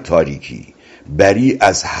هر تاریکی، بری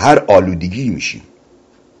از هر آلودگی میشیم.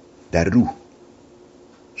 در روح.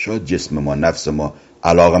 شاید جسم ما، نفس ما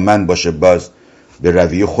علاقمند باشه باز به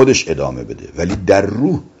رویه خودش ادامه بده، ولی در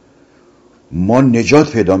روح ما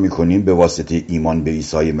نجات پیدا میکنیم به واسطه ایمان به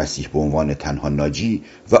عیسی مسیح به عنوان تنها ناجی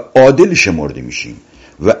و عادل شمرده میشیم.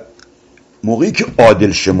 و موقعی که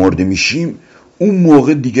عادل شمرده میشیم اون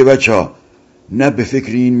موقع دیگه بچه‌ها نه به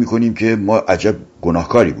فکر این میکنیم که ما عجب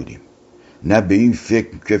گناهکاری بودیم، نه به این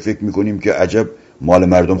فکر میکنیم که عجب مال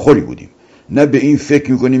مردم خوری بودیم، نه به این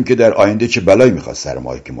فکر میکنیم که در آینده چه بلایی میخواد سر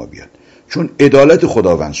ما که ما بیاد، چون عدالت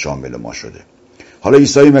خداوند شامل ما شده. حالا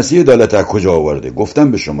عیسی مسیح عدالت از کجا آورده؟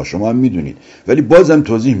 گفتم به شما هم میدونید، ولی بازم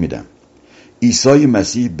توضیح میدم. عیسی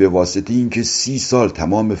مسیح به واسطه اینکه 30 سال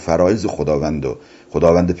تمام فرایض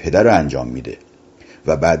خداوند پدر رو انجام میده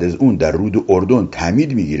و بعد از اون در رود اردن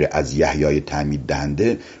تعمید میگیره از یحیای تعمید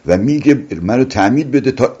دهنده و میگه منو تعمید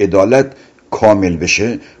بده تا عدالت کامل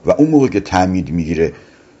بشه، و اون موقع که تعمید میگیره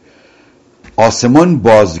آسمان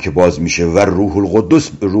باز میشه و روح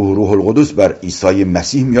القدس بر عیسی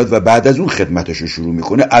مسیح میاد و بعد از اون خدمتش رو شروع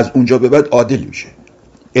میکنه. از اونجا به بعد عادل میشه.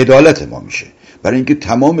 عدالت ما میشه. برای اینکه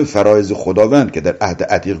تمام فرایض خداوند که در عهد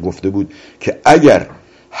عتیق گفته بود که اگر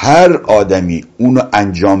هر آدمی اونو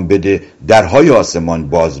انجام بده درهای آسمان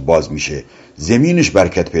باز میشه، زمینش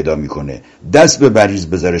برکت پیدا میکنه، دست به مریض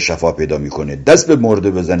بذاره شفا پیدا میکنه، دست به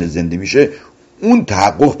مرده بزنه زنده میشه. اون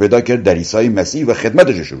تحقق پیدا کرد در عیسی مسیح و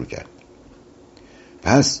خدمتش رو شروع کرد.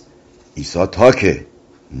 پس عیسی تاکه،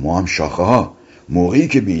 ما هم شاخه ها. موقعی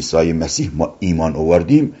که به عیسی مسیح ما ایمان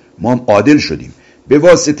آوردیم ما هم عادل شدیم. به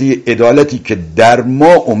واسطه عدالتی که در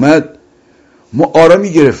ما اومد ما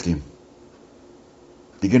آرامی گرفتیم.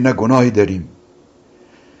 دیگه نه گناهی داریم،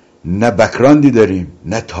 نه بکراندی داریم،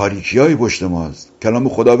 نه تاریکی های پشت ماست. کلام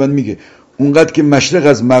خداوند میگه اونقدر که مشرق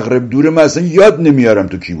از مغرب دوره، من اصلا یاد نمیارم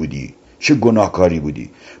تو کی بودی، چه گناهکاری بودی.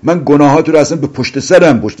 من گناهات رو اصلا به پشت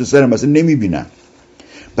سرم اصلا نمیبینم.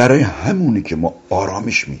 برای همونه که ما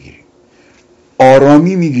آرامش میگیریم،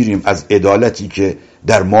 آرامی میگیریم از عدالتی که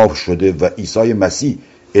در ما شده و عیسی مسیح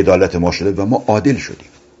عدالت ما شده و ما عادل شدیم.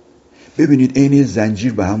 ببینید عین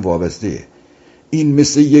زنجیر به هم وابسته. این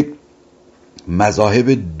مثل یک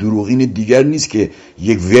مذاهب دروغین دیگر نیست که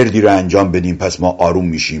یک وردی رو انجام بدیم پس ما آروم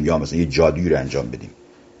میشیم، یا مثلا یک جادویی رو انجام بدیم.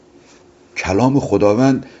 کلام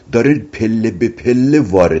خداوند داره پله به پله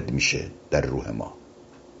وارد میشه در روح ما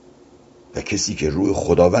و کسی که روح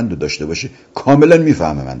خداوند رو داشته باشه کاملا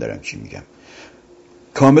میفهمه من دارم چی میگم،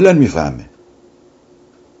 کاملا میفهمه.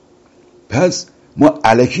 پس ما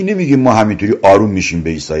الکی نمیگیم ما همینطوری آروم میشیم به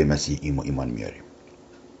عیسی مسیح ایمان میاریم.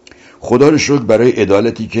 خدا رو شکر برای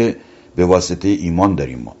عدالتی که به واسطه ایمان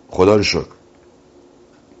داریم ما. خدا رو شکر.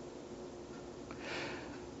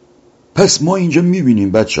 پس ما اینجا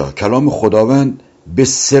میبینیم بچه کلام خداوند به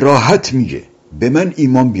صراحت میگه به من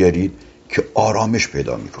ایمان بیارید که آرامش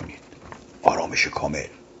پیدا میکنید. آرامش کامل،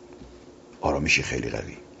 آرامش خیلی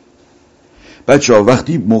قوی. بچه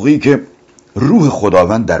وقتی موقعی که روح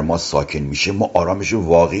خداوند در ما ساکن میشه ما آرامش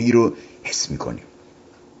واقعی رو حس میکنیم.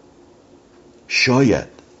 شاید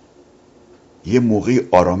یه موقعی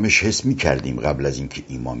آرامش حس میکردیم قبل از اینکه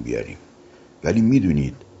ایمان بیاریم، ولی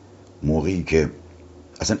میدونید موقعی که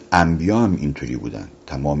اصلا انبیا هم اینطوری بودن،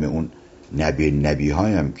 تمام اون نبی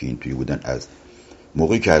های هم که اینطوری بودن، از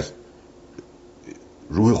موقعی که از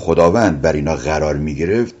روح خداوند بر اینا قرار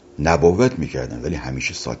میگرفت نبوت میکردن ولی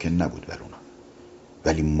همیشه ساکن نبود بر اونا.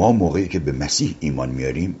 ولی ما موقعی که به مسیح ایمان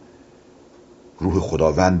میاریم روح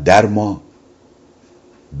خداوند در ما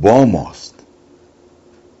با ماست،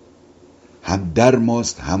 هم در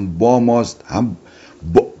ماست هم با ماست، هم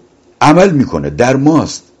عمل میکنه در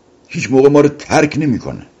ماست، هیچ موقع ما رو ترک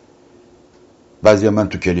نمیکنه. بعضی من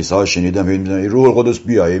تو کلیساها شنیدم میگن روح القدس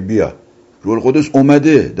بیا. روح القدس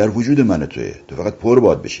اومده در وجود من توه، تو فقط پر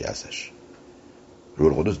باد بشی ازش.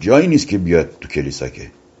 روح القدس جایی نیست که بیاد تو کلیسا.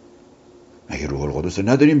 که مگه روح القدس رو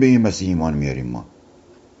نداریم به این مسیح ایمان میاریم ما؟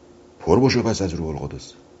 پر باشو پس از روح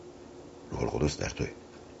القدس. روح القدس در توه.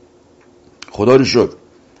 خدا رو شکر.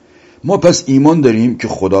 ما پس ایمان داریم که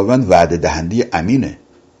خداوند وعده دهنده امینه.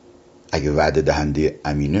 اگه وعده دهنده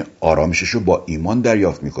امینه آرامششو با ایمان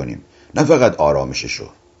دریافت میکنیم. نه فقط آرامششو،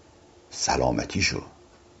 سلامتیشو.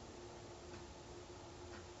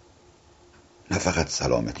 نه فقط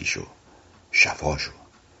سلامتیشو، شفاشو،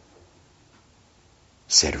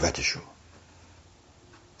 ثروتشو،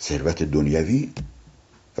 ثروت دنیوی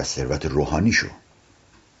و ثروت روحانیشو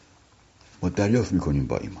ما دریافت میکنیم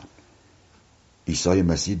با ایمان. عیسی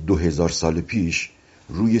مسیح 2000 سال پیش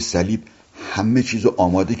روی صلیب همه چیزو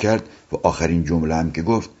آماده کرد و آخرین جمله هم که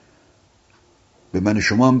گفت به من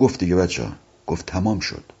شما هم گفت دیگه بچه ها، گفت تمام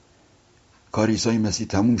شد. کار عیسی مسیح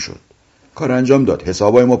تموم شد، کار انجام داد،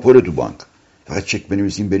 حسابای ما پره تو بانک، فقط چک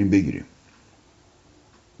بنویسیم بریم بگیریم،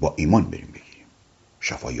 با ایمان بریم بگیریم.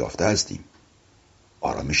 شفا یافته هستیم،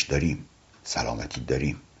 آرامش داریم، سلامتی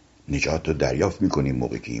داریم، نجات رو دریافت میکنیم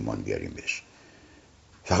موقعی که ایمان بیاریم بهش.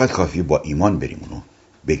 فقط کافیه با ایمان بریم اونو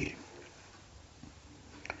بگیریم.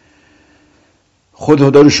 خدا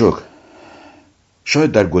رو شکر.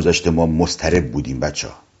 شاید در گذشته ما مضطرب بودیم بچه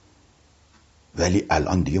ها، ولی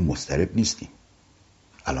الان دیگه مضطرب نیستیم.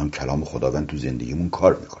 الان کلام خداوند تو زندگیمون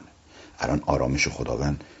کار میکنه. الان آرامش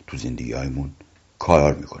خداوند تو زندگی هایمون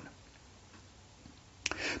کار میکنه.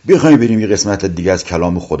 بخوایم بریم یه قسمت دیگه از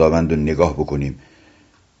کلام خداوند رو نگاه بکنیم.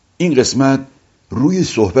 این قسمت روی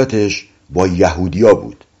صحبتش با یهودیا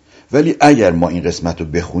بود، ولی اگر ما این قسمت رو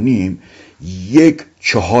بخونیم یک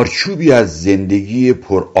چهارچوبی از زندگی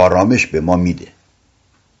پر آرامش به ما میده.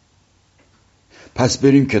 پس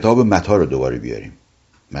بریم کتاب متی رو دوباره بیاریم.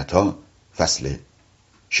 متی فصل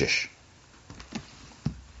 6.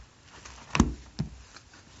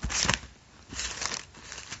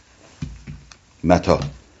 متی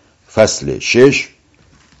فصل 6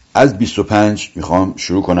 از 25 میخوام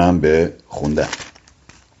شروع کنم به خوندن.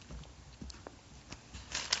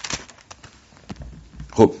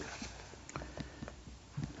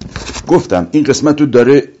 گفتم این قسمت رو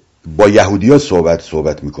داره با یهودی‌ها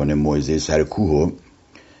صحبت میکنه، موعظه سر کوه،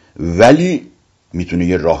 ولی میتونه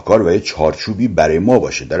یه راهکار و یه چارچوبی برای ما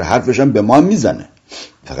باشه. داره حرفش هم به ما هم میزنه،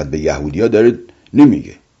 فقط به یهودی‌ها داره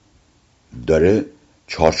نمیگه، داره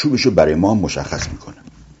چارچوبشو برای ما هم مشخص میکنه.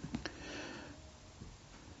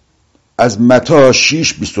 از متی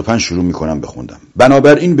 6:25 شروع میکنم بخوندم.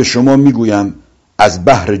 بنابراین به شما میگویم از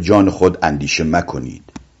بحر جان خود اندیشه مکنید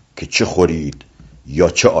که چه خورید یا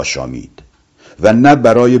چه آشامید، و نه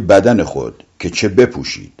برای بدن خود که چه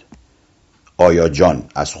بپوشید. آیا جان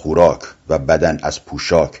از خوراک و بدن از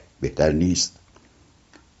پوشاک بهتر نیست؟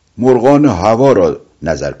 مرغان هوا را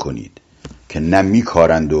نظر کنید که نه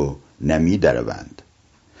میکارند و نه میدروند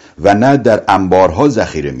و نه در انبارها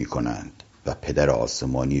ذخیره میکنند و پدر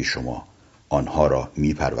آسمانی شما آنها را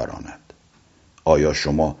میپروراند. آیا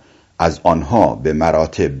شما از آنها به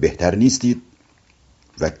مراتب بهتر نیستید؟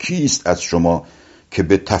 و کیست از شما که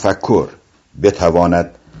به تفکر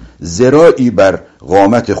بتواند ذراعی بر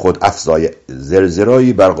قامت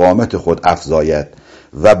خود افزاید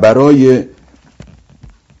و برای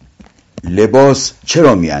لباس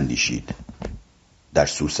چرا می اندیشید؟ در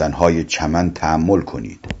سوسنهای چمن تأمل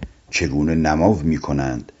کنید چگونه نمو می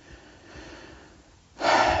کنند،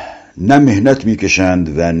 نه مهنت می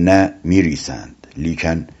کشند و نه می ریسند.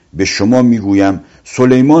 لیکن به شما می گویم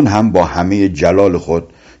سلیمان هم با همه جلال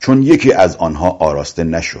خود چون یکی از آنها آراسته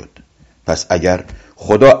نشد. پس اگر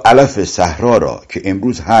خدا علف صحرا را که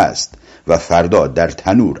امروز هست و فردا در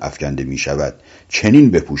تنور افکنده می شود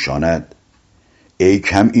چنین بپوشاند، ای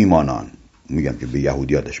کم ایمانان، میگم که به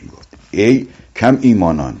یهودیاتش میگفت، ای کم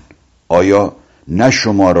ایمانان، آیا نه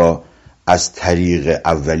شما را از طریق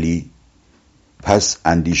اولی پس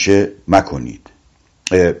اندیشه مکنید؟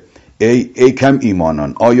 ای کم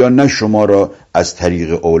ایمانان، آیا نه شما را از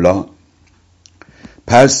طریق اولا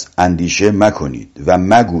پس اندیشه مکنید و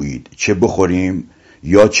مگویید چه بخوریم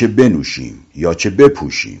یا چه بنوشیم یا چه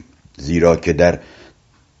بپوشیم، زیرا که در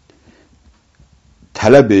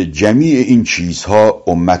طلب جمیع این چیزها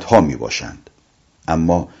امتها می باشند.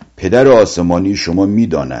 اما پدر آسمانی شما می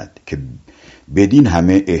داند که بدین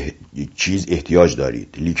همه چیز احتیاج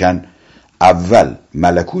دارید. لیکن اول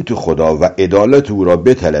ملکوت خدا و عدالت او را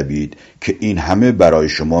بطلبید که این همه برای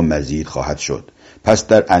شما مزید خواهد شد. پس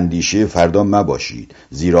در اندیشه فردا مباشید،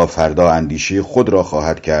 زیرا فردا اندیشه خود را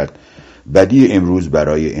خواهد کرد. بدی امروز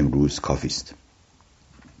برای امروز کافی است.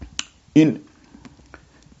 این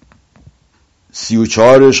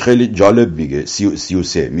 34ش خیلی جالب میگه.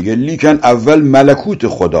 33 میگه لیکن اول ملکوت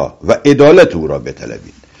خدا و عدالت او را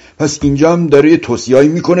بطلبید. پس اینجا هم داره توصیه‌ای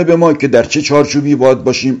میکنه به ما که در چه چارچوبی باید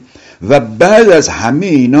باشیم و بعد از همه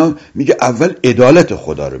اینا میگه اول عدالت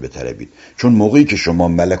خدا رو بطلبید، چون موقعی که شما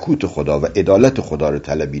ملکوت خدا و عدالت خدا رو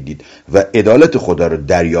طلبیدید و عدالت خدا رو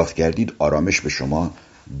دریافت کردید، آرامش به شما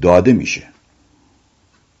داده میشه.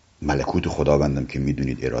 ملکوت خداوندم که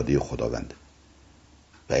میدونید اراده خداونده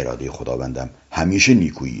و اراده خداوندم همیشه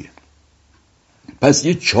نیکوییه. پس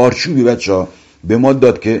یه چارچوبی بچه‌ها به ما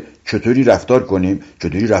داد که چطوری رفتار کنیم،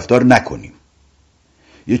 چطوری رفتار نکنیم.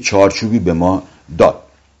 یه چارچوبی به ما داد.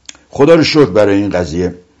 خدا رو شکر برای این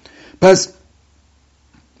قضیه. پس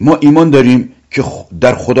ما ایمان داریم که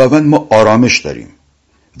در خداوند ما آرامش داریم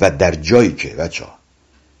و در جایی که بچه‌ها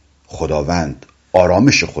خداوند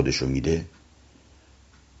آرامش خودشو میده،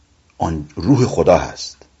 آن روح خدا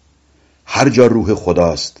هست. هر جا روح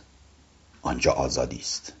خداست آنجا آزادی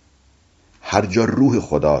است. هر جا روح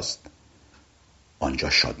خداست آنجا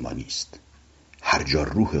شادمانی است. هر جا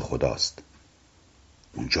روح خداست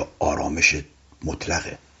اونجا آرامش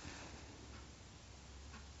مطلقه.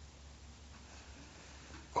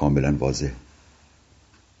 کاملا واضح.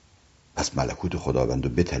 پس ملکوت خداوند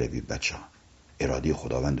رو بطلبید بچه ها. اراده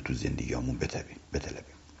خداوند رو تو زندگیامون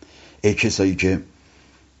بطلبیم. ای کسایی که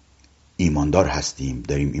ایماندار هستیم،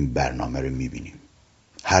 داریم این برنامه رو میبینیم،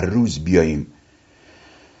 هر روز بیاییم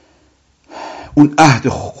اون عهد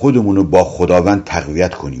خودمون رو با خداوند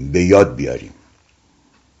تقویت کنیم، به یاد بیاریم.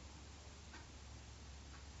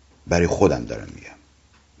 برای خودم دارم میگم،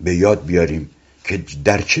 به یاد بیاریم که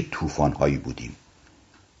در چه طوفان‌هایی بودیم.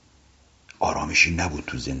 آرامشی نبود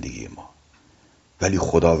تو زندگی ما، ولی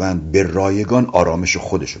خداوند به رایگان آرامش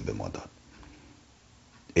خودشو به ما داد.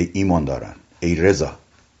 ای ایمانداران، ای رضا،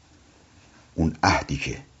 اون عهدی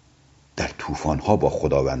که در طوفان‌ها با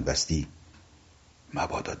خداوند بستی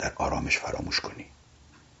مبادا در آرامش فراموش کنی.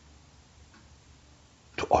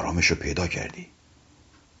 تو آرامش رو پیدا کردی،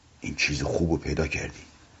 این چیز خوب رو پیدا کردی،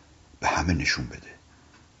 به همه نشون بده،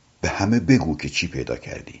 به همه بگو که چی پیدا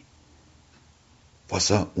کردی،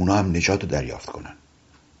 واسه اونا هم نجات رو دریافت کنن،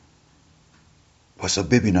 واسه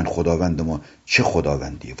ببینن خداوند ما چه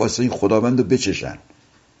خداوندیه، واسه این خداوند رو بچشن.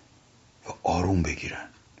 و آروم بگیرن.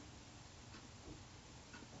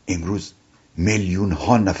 امروز میلیون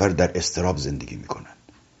ها نفر در اضطراب زندگی میکنن،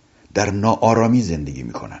 در ناآرامی زندگی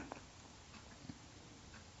میکنن،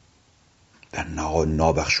 در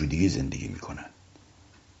نابخشودگی زندگی میکنن.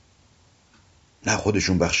 نه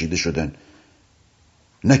خودشون بخشیده شدن،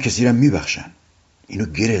 نه کسی را میبخشن. اینو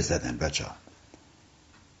گره زدن بچه‌ها.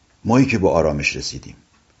 مایی که به آرامش رسیدیم،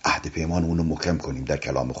 عهد پیمان اونو محکم کنیم در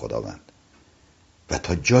کلام خداوند و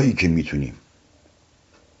تا جایی که میتونیم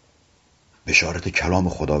بشارت کلام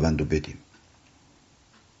خداوند رو بدیم.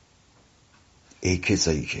 ای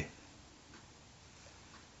کسایی که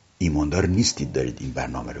ایماندار نیستید دارید این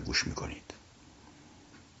برنامه رو گوش میکنید،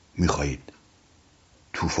 میخواهید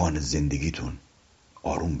طوفان زندگیتون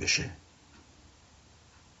آروم بشه،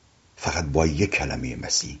 فقط با یک کلمه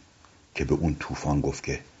مسیح که به اون طوفان گفت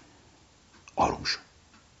که آروم شو.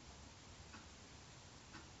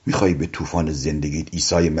 میخوایی به طوفان زندگیت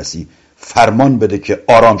عیسی مسیح فرمان بده که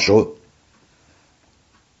آرام شو؟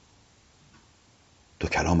 تو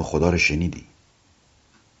کلام خدا رو شنیدی،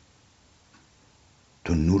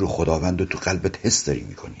 تو نور خداوند رو تو قلبت حس داری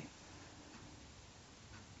میکنی،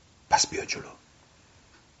 پس بیا جلو.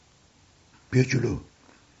 بیا جلو.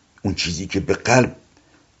 اون چیزی که به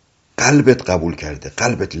قلبت قبول کرده،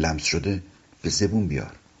 قلبت لمس شده، به زبون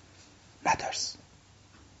بیار. نترس.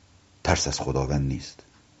 ترس از خداوند نیست.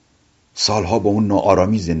 سالها با اون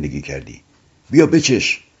ناآرامی زندگی کردی، بیا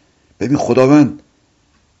بچش ببین خداوند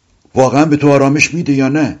واقعا به تو آرامش میده یا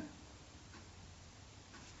نه.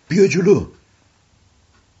 بیا جلو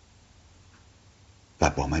و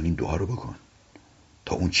با من این دعا رو بکن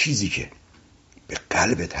تا اون چیزی که به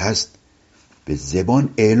قلبت هست به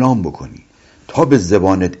زبان اعلام بکنی. تا به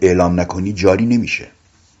زبانت اعلام نکنی جاری نمیشه.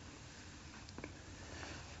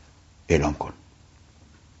 اعلام کن.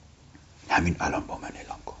 همین الان با من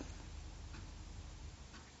اعلام کن.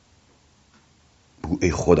 بگو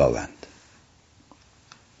ای خداوند،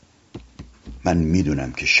 من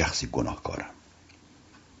میدونم که شخصی گناهکارم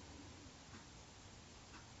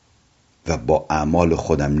و با اعمال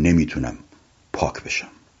خودم نمیتونم پاک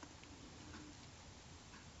بشم.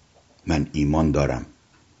 من ایمان دارم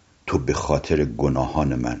تو به خاطر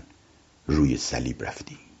گناهان من روی صلیب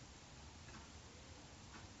رفتی،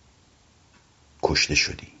 کشته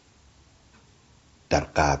شدی، در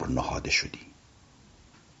قبر نهاده شدی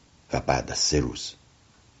و بعد از 3 روز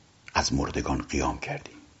از مردگان قیام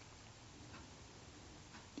کردی.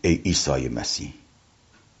 ای عیسی مسیح،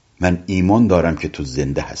 من ایمان دارم که تو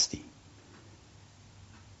زنده هستی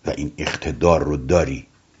و این اقتدار رو داری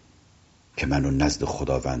که منو نزد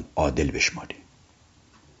خداوند عادل بشماری.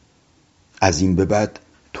 از این به بعد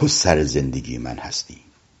تو سر زندگی من هستی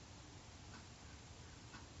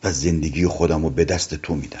و زندگی خودم رو به دست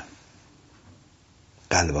تو میدم.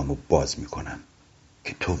 قلبم رو باز میکنم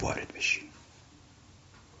که تو وارد بشی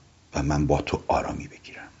و من با تو آرامی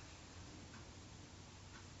بگیرم.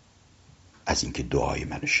 از اینکه دعای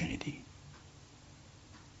منو شنیدی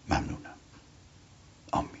ممنونم.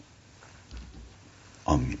 آمین.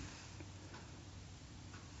 آمین.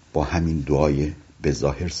 با همین دعای به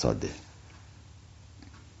ظاهر ساده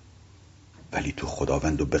ولی تو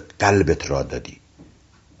خداوندو به قلبت را دادی،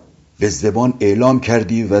 به زبان اعلام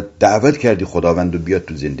کردی و دعوت کردی خداوندو بیاد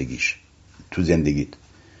تو زندگیت.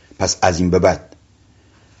 پس از این به بعد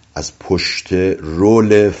از پشت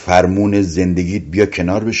رول فرمون زندگیت بیا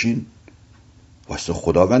کنار بشین، واسه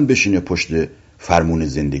خداوند بشینه پشت فرمون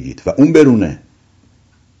زندگیت و اون برونه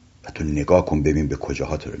و تو نگاه کن ببین به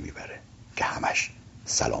کجاها تو رو میبره که همش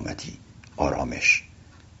سلامتی، آرامش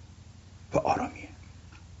و آرامیه.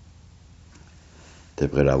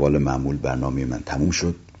 طبق روال معمول برنامه من تموم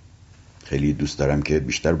شد. خیلی دوست دارم که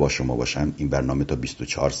بیشتر با شما باشم. این برنامه تا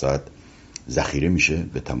 24 ساعت ذخیره میشه.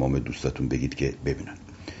 به تمام دوستاتون بگید که ببینن.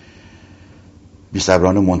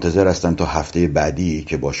 بی‌صبرانه منتظر هستم تا هفته بعدی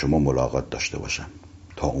که با شما ملاقات داشته باشم.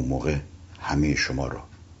 تا اون موقع همه شما رو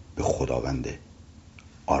به خداوند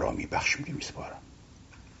آرامی بخش میسپارم.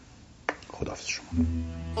 خداحافظ شما.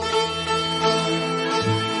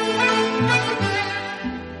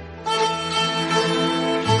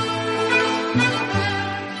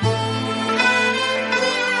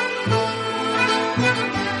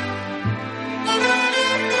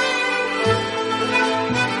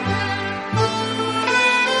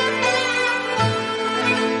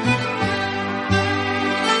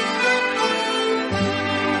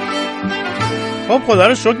 خب خدا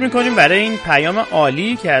رو شکر میکنیم برای این پیام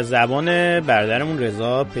عالی که از زبان برادرمون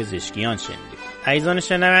رضا پزشکیان شنیدیم. عزیزان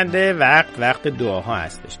شنونده، وقت دعاها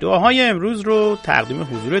هستش. دعاهای امروز رو تقدیم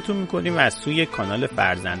حضورتون میکنیم از سوی کانال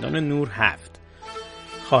فرزندان نور 7.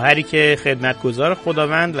 خواهری که خدمتگزار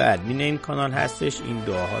خداوند و ادمین این کانال هستش این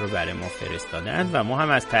دعاها رو برای ما فرستادند و ما هم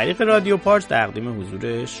از طریق رادیو پارس تقدیم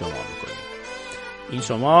حضور شما میکنیم. این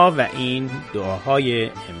شما و این دعاهای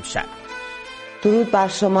امشب. درود بر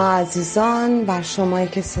شما عزیزان، بر شمایی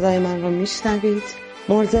که صدای من رو میشنوید.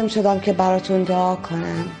 ملزم شدم که براتون دعا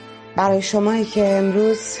کنم. برای شمایی که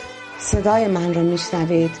امروز صدای من رو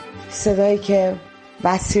میشنوید، صدایی که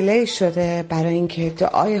وسیله شده برای اینکه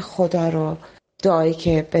دعای خدا رو، دعایی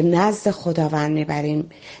که به نزد خداوند میبریم،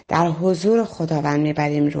 در حضور خداوند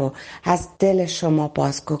میبریم رو از دل شما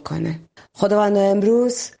بازگو کنه. خداوند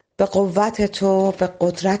امروز به قوت تو، به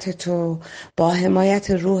قدرت تو، با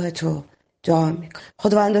حمایت روح تو دعا میکنم.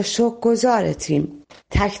 خداوند شکرگزارتیم،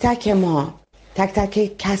 تک تک ما، تک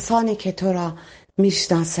تک کسانی که تو را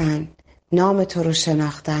میشناسن، نام تو رو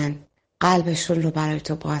شناختن، قلبشون رو برای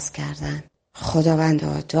تو باز کردن.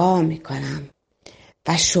 خداوند دعا میکنم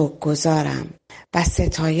و شکرگزارم و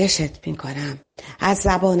ستایشت میکنم از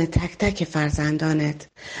زبان تک تک فرزندانت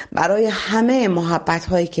برای همه محبت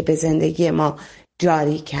هایی که به زندگی ما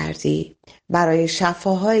جاری کردی، برای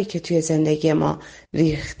شفاهایی که توی زندگی ما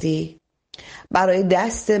ریختی، برای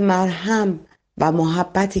دست مرهم و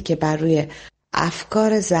محبتی که بر روی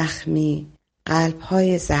افکار زخمی،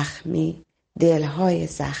 قلب‌های زخمی، دل‌های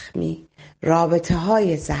زخمی،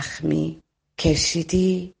 رابطه‌های زخمی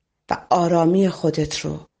کشیدی و آرامی خودت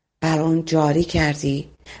رو بر اون جاری کردی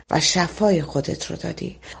و شفای خودت رو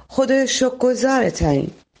دادی. خدای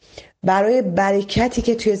شکرگزارتیم برای برکتی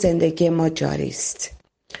که توی زندگی ما جاری است.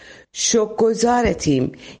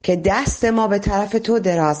 شکرگزارتیم که دست ما به طرف تو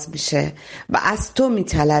دراز میشه و از تو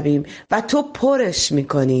میطلبیم و تو پرش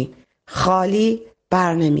میکنی، خالی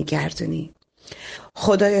بر نمیگردونی.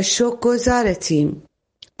 خدایا شکرگزارتیم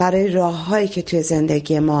برای راههایی که توی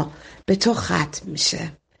زندگی ما به تو ختم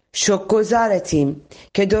میشه. شکرگزارتیم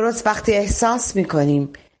که درست وقتی احساس میکنیم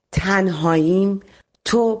تنهاییم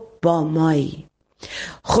تو با مایی.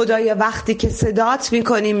 خدایا وقتی که صدات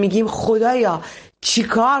میکنیم میگیم خدایا چی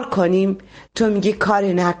کار کنیم، تو میگی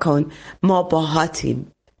کاری نکن، ما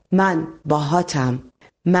باهاتیم، من باهاتم،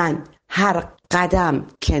 من هر قدم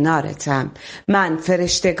کنارتم، من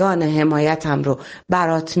فرشتگان حمایتم رو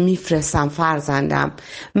برات میفرستم فرزندم،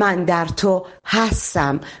 من در تو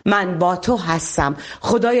هستم، من با تو هستم.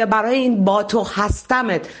 خدایا برای این با تو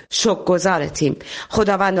هستمت شکرگزارتیم.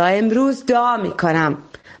 خداوندا امروز دعا میکنم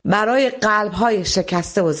برای قلب‌های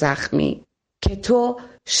شکسته و زخمی که تو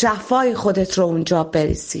شفای خودت رو اونجا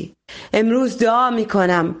بریزی. امروز دعا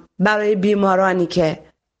میکنم برای بیمارانی که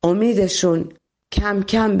امیدشون کم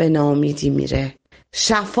کم به ناامیدی میره.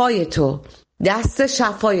 شفای تو، دست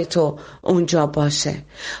شفای تو اونجا باشه.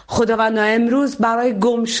 خداوند امروز برای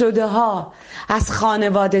گم شده ها، از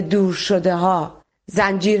خانواده دور شده ها،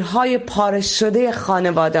 زنجیرهای پارش شده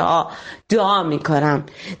خانواده ها دعا میکنم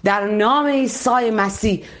در نام عیسی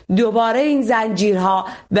مسیح دوباره این زنجیرها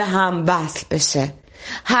به هم وصل بشه.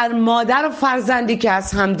 هر مادر و فرزندی که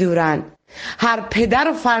از هم دورن، هر پدر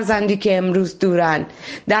و فرزندی که امروز دورن،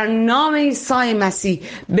 در نام عیسی مسیح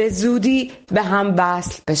به زودی به هم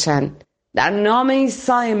وصل بشن. در نام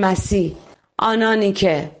عیسی مسیح آنانی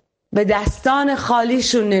که به دستان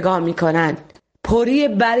خالیشون نگاه میکنن پری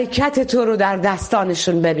برکت تو رو در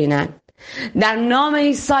دستانشون ببینن. در نام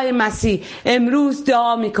عیسی مسیح امروز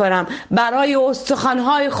دعا میکنم برای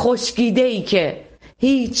استخوان‌های خشکیده‌ای که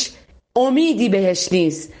هیچ امیدی بهش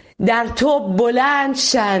نیست، در تو بلند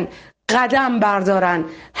شن، قدم بردارن،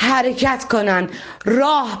 حرکت کنن،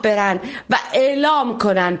 راه برن و اعلام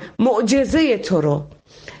کنن معجزه تو رو.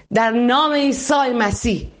 در نام عیسی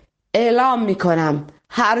مسیح اعلام میکنم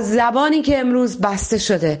هر زبانی که امروز بسته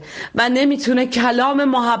شده و نمیتونه کلام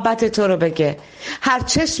محبت تو رو بگه، هر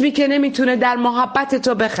چشمی که نمیتونه در محبت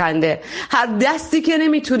تو بخنده، هر دستی که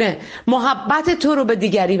نمیتونه محبت تو رو به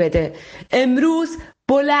دیگری بده، امروز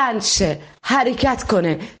بلند شه، حرکت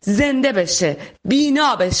کنه، زنده بشه،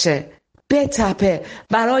 بینا بشه، بتپه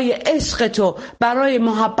برای عشق تو، برای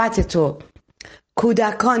محبت تو.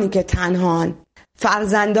 کودکانی که تنهان،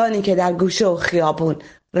 فرزندانی که در گوشه و خیابون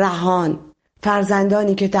رهان،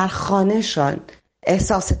 فرزندانی که در خانهشان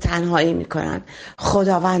احساس تنهایی میکنن،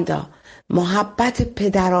 خداوندا محبت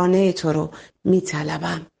پدرانه تو رو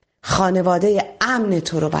میطلبم، خانواده امن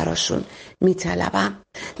تو رو براشون میطلبم.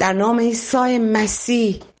 در نام عیسی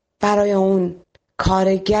مسیح برای اون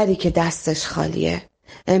کارگری که دستش خالیه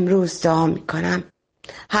امروز دعا میکنم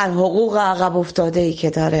هر حقوق عقب افتاده‌ای که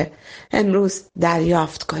داره امروز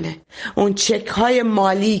دریافت کنه. اون چک های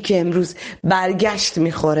مالی که امروز برگشت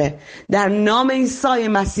میخوره در نام عیسی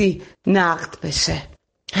مسیح نقد بشه.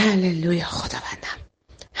 هللویا خداوندم،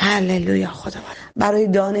 هللویا خداوندم. برای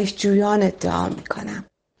دانشجویان دعا میکنم،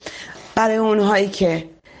 برای اونهایی که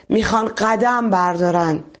میخوان قدم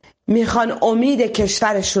بردارن، میخوان امید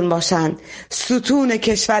کشورشون باشن، ستون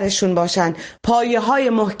کشورشون باشن، پایه های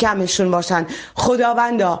محکمشون باشن.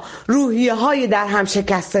 خداوندا روحیه های در هم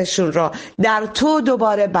شکستشون رو در تو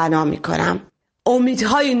دوباره بنا میکنم،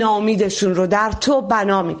 امیدهای ناامیدشون رو در تو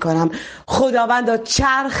بنا میکنم. خداوندا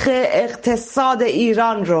چرخ اقتصاد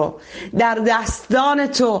ایران رو در دستان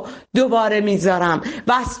تو دوباره میذارم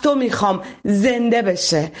و از تو میخوام زنده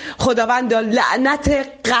بشه. خداوندا لعنت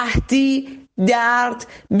قحطی، درد،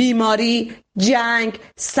 بیماری، جنگ،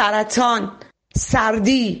 سرطان،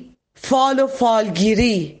 سردی، فال و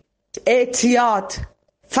فالگیری، اعتیاد،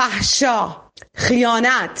 فحشا،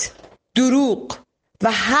 خیانت، دروغ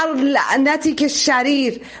و هر لعنتی که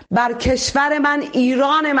شریر بر کشور من،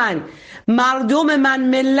 ایران من، مردم من،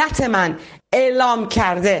 ملت من اعلام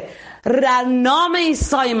کرده، در نام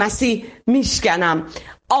عیسی مسیح میشکنم.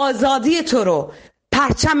 آزادی تو رو،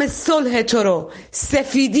 پرچم صلح تو رو،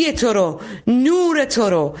 سفیدی تو رو، نور تو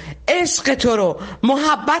رو، عشق تو رو،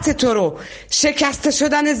 محبت تو رو، شکسته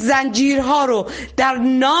شدن زنجیرها رو در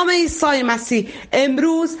نام عیسی مسیح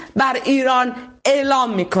امروز بر ایران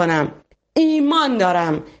اعلام میکنم. ایمان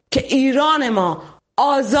دارم که ایران ما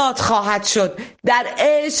آزاد خواهد شد، در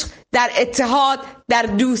عشق، در اتحاد، در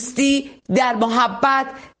دوستی، در محبت،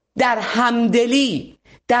 در همدلی،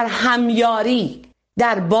 در همیاری،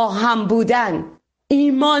 در با هم بودن.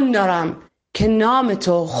 ایمان دارم که نام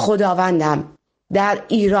تو خداوندم در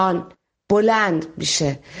ایران بلند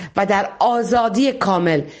میشه و در آزادی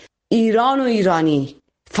کامل ایران و ایرانی،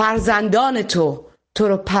 فرزندان تو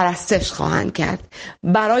رو پرستش خواهند کرد.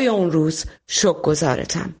 برای اون روز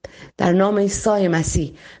شکرگزارتم. در نام عیسی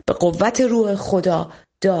مسیح به قوت روح خدا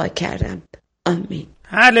دعا کردم. آمین.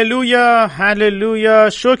 هللویا، هللویا.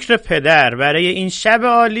 شکر پدر برای این شب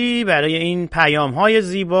عالی، برای این پیام‌های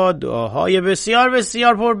زیبا، دعاهای بسیار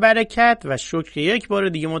بسیار پربرکت و شکر یک بار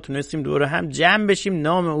دیگه ما تونستیم دور هم جمع بشیم،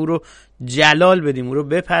 نام او رو جلال بدیم، او رو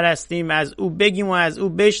بپرستیم، از او بگیم و از او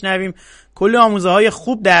بشنویم، کلی آموزه‌های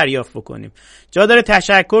خوب دریافت بکنیم. جا داره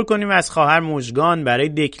تشکر کنیم از خواهر مژگان برای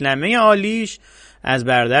دکلمه عالیش، از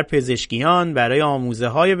برادر پزشکیان برای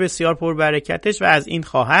آموزه‌های بسیار پربرکتش و از این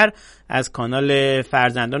خواهر از کانال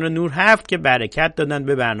فرزندان نور 7 که برکت دادن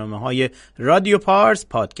به برنامه‌های رادیو پارس،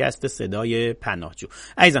 پادکست صدای پناهجو.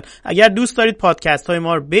 عزیزان اگر دوست دارید پادکست‌های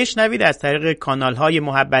ما رو بشنوید از طریق کانال‌های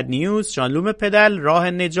محبت نیوز، شالوم پدل،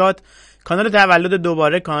 راه نجات، کانال تولد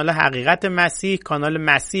دوباره، کانال حقیقت مسیح، کانال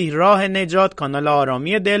مسیح راه نجات، کانال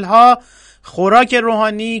آرامی دلها، خوراک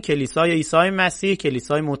روحانی، کلیسای عیسی مسیح،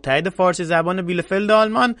 کلیسای متحد فارسی زبان بیلفلد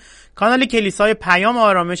آلمان، کانال کلیسای پیام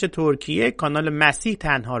آرامش ترکیه، کانال مسیح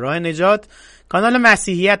تنها راه نجات، کانال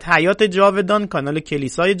مسیحیت حیات جاودان، کانال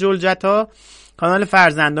کلیسای جلجتا، کانال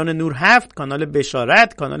فرزندان نور 7، کانال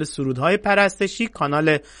بشارت، کانال سرودهای پرستشی،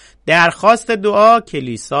 کانال درخواست دعا،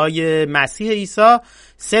 کلیسای مسیح عیسی،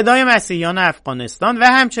 صدای مسیحیان افغانستان و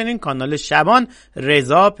همچنین کانال شبان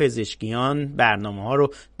رضا پزشکیان. برنامه ها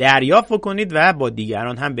رو دریافت کنید و با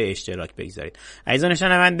دیگران هم به اشتراک بگذارید. عزیزان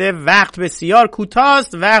شنونده، وقت بسیار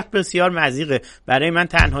کوتاست، وقت بسیار مضیقه. برای من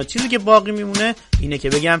تنها چیزی که باقی میمونه اینه که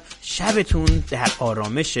بگم شبتون در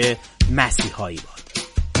آرامش مسیحایی باد.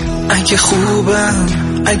 اگه خوبم،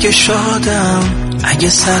 اگه شادم، اگه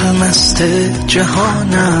سرمست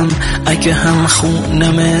جهانم، اگه هم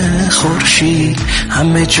خونم خورشید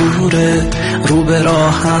همه جوره رو به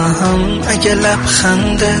راهم، اگه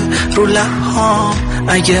لبخند رو لبهام،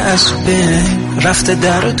 اگه از بین رفته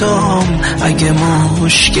دردام، اگه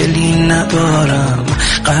مشکلی ندارم،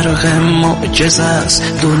 غرق معجزه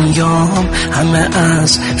است دنیام، همه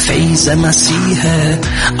از فیض مسیحه.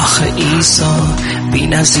 آخه عیسی بی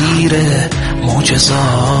نظیره،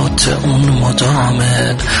 معجزات اون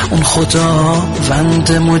مدامه، اون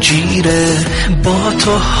خداوند مجیره. با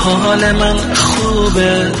تو حال من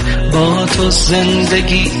خوبه، با تو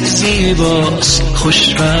زندگی زیباست،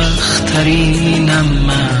 خوشبخت‌ترینم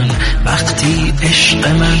من وقتی عشق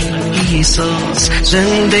من عیساست.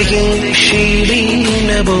 زندگی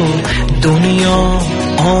شیرینه با دنیا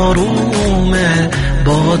آرومه،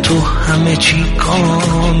 با تو همه چی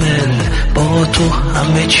کامل، با تو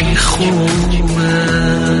همه چی خوبه.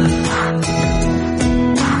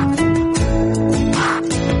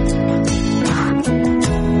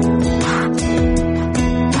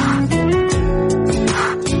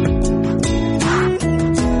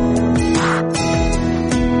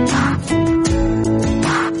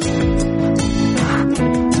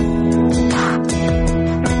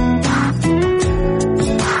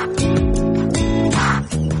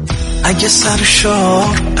 اگه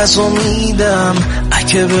سرشار از امیدم،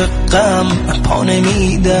 اگه به غم پا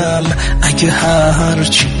نمیدم، اگه هر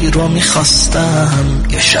چی رو میخواستم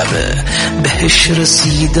یه شبه بهش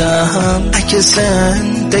رسیدم، اگه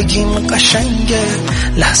زندگیم قشنگه،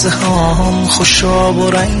 لحظه هام خوشاب و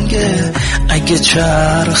رنگه، اگه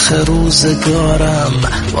چرخ روزگارم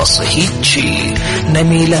واسه هیچی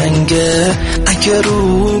نمیلنگه، اگه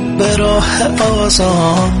رو به راه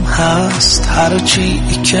آزام هست هرچی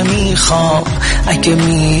که میخوام، اگه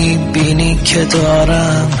میبینی که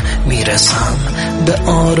دارم میرسم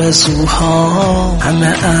به آرزوها،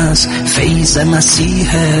 همه از فیض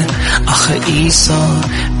مسیحه. آخه عیسی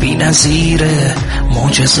بی نظیره،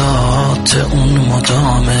 معجزات اون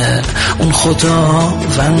مدامه، اون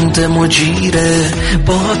خداوند مجیره.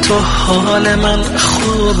 با تو حال من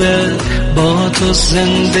خوبه، با تو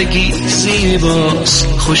زندگی زیباست،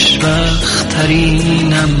 خوشبخت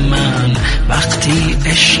ترینم من وقتی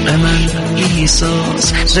عشق من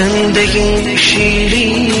عیساست. زندگی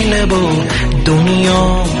شیرینه، با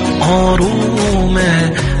دنیا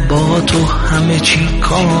آرومه، با تو همه چی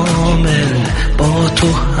کامل، با تو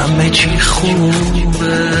همه چی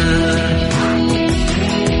خوبه.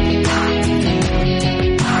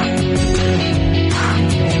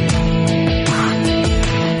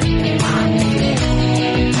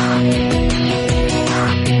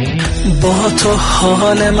 با تو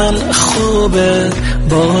حال من خوبه،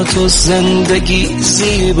 با تو زندگی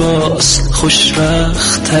زیباست،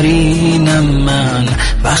 خوشبخت ترینم من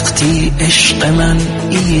وقتی عشق من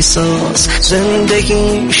عیساست.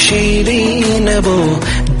 زندگی شیرینه، با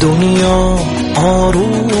دنیا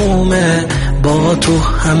آرومه، با تو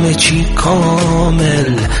همه چی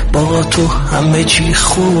کامل، با تو همه چی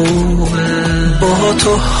خوبه. با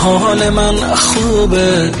تو حال من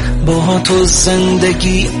خوبه، با تو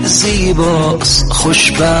زندگی زیباست،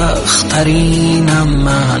 خوشبخت ترینم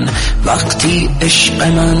من وقتی عشق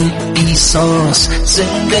من عیساست.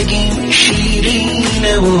 زندگی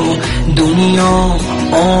شیرینه و دنیا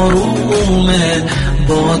آرومه،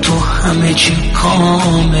 با تو همه چی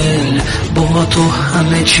کامل، با تو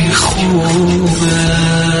همه چی خوبه.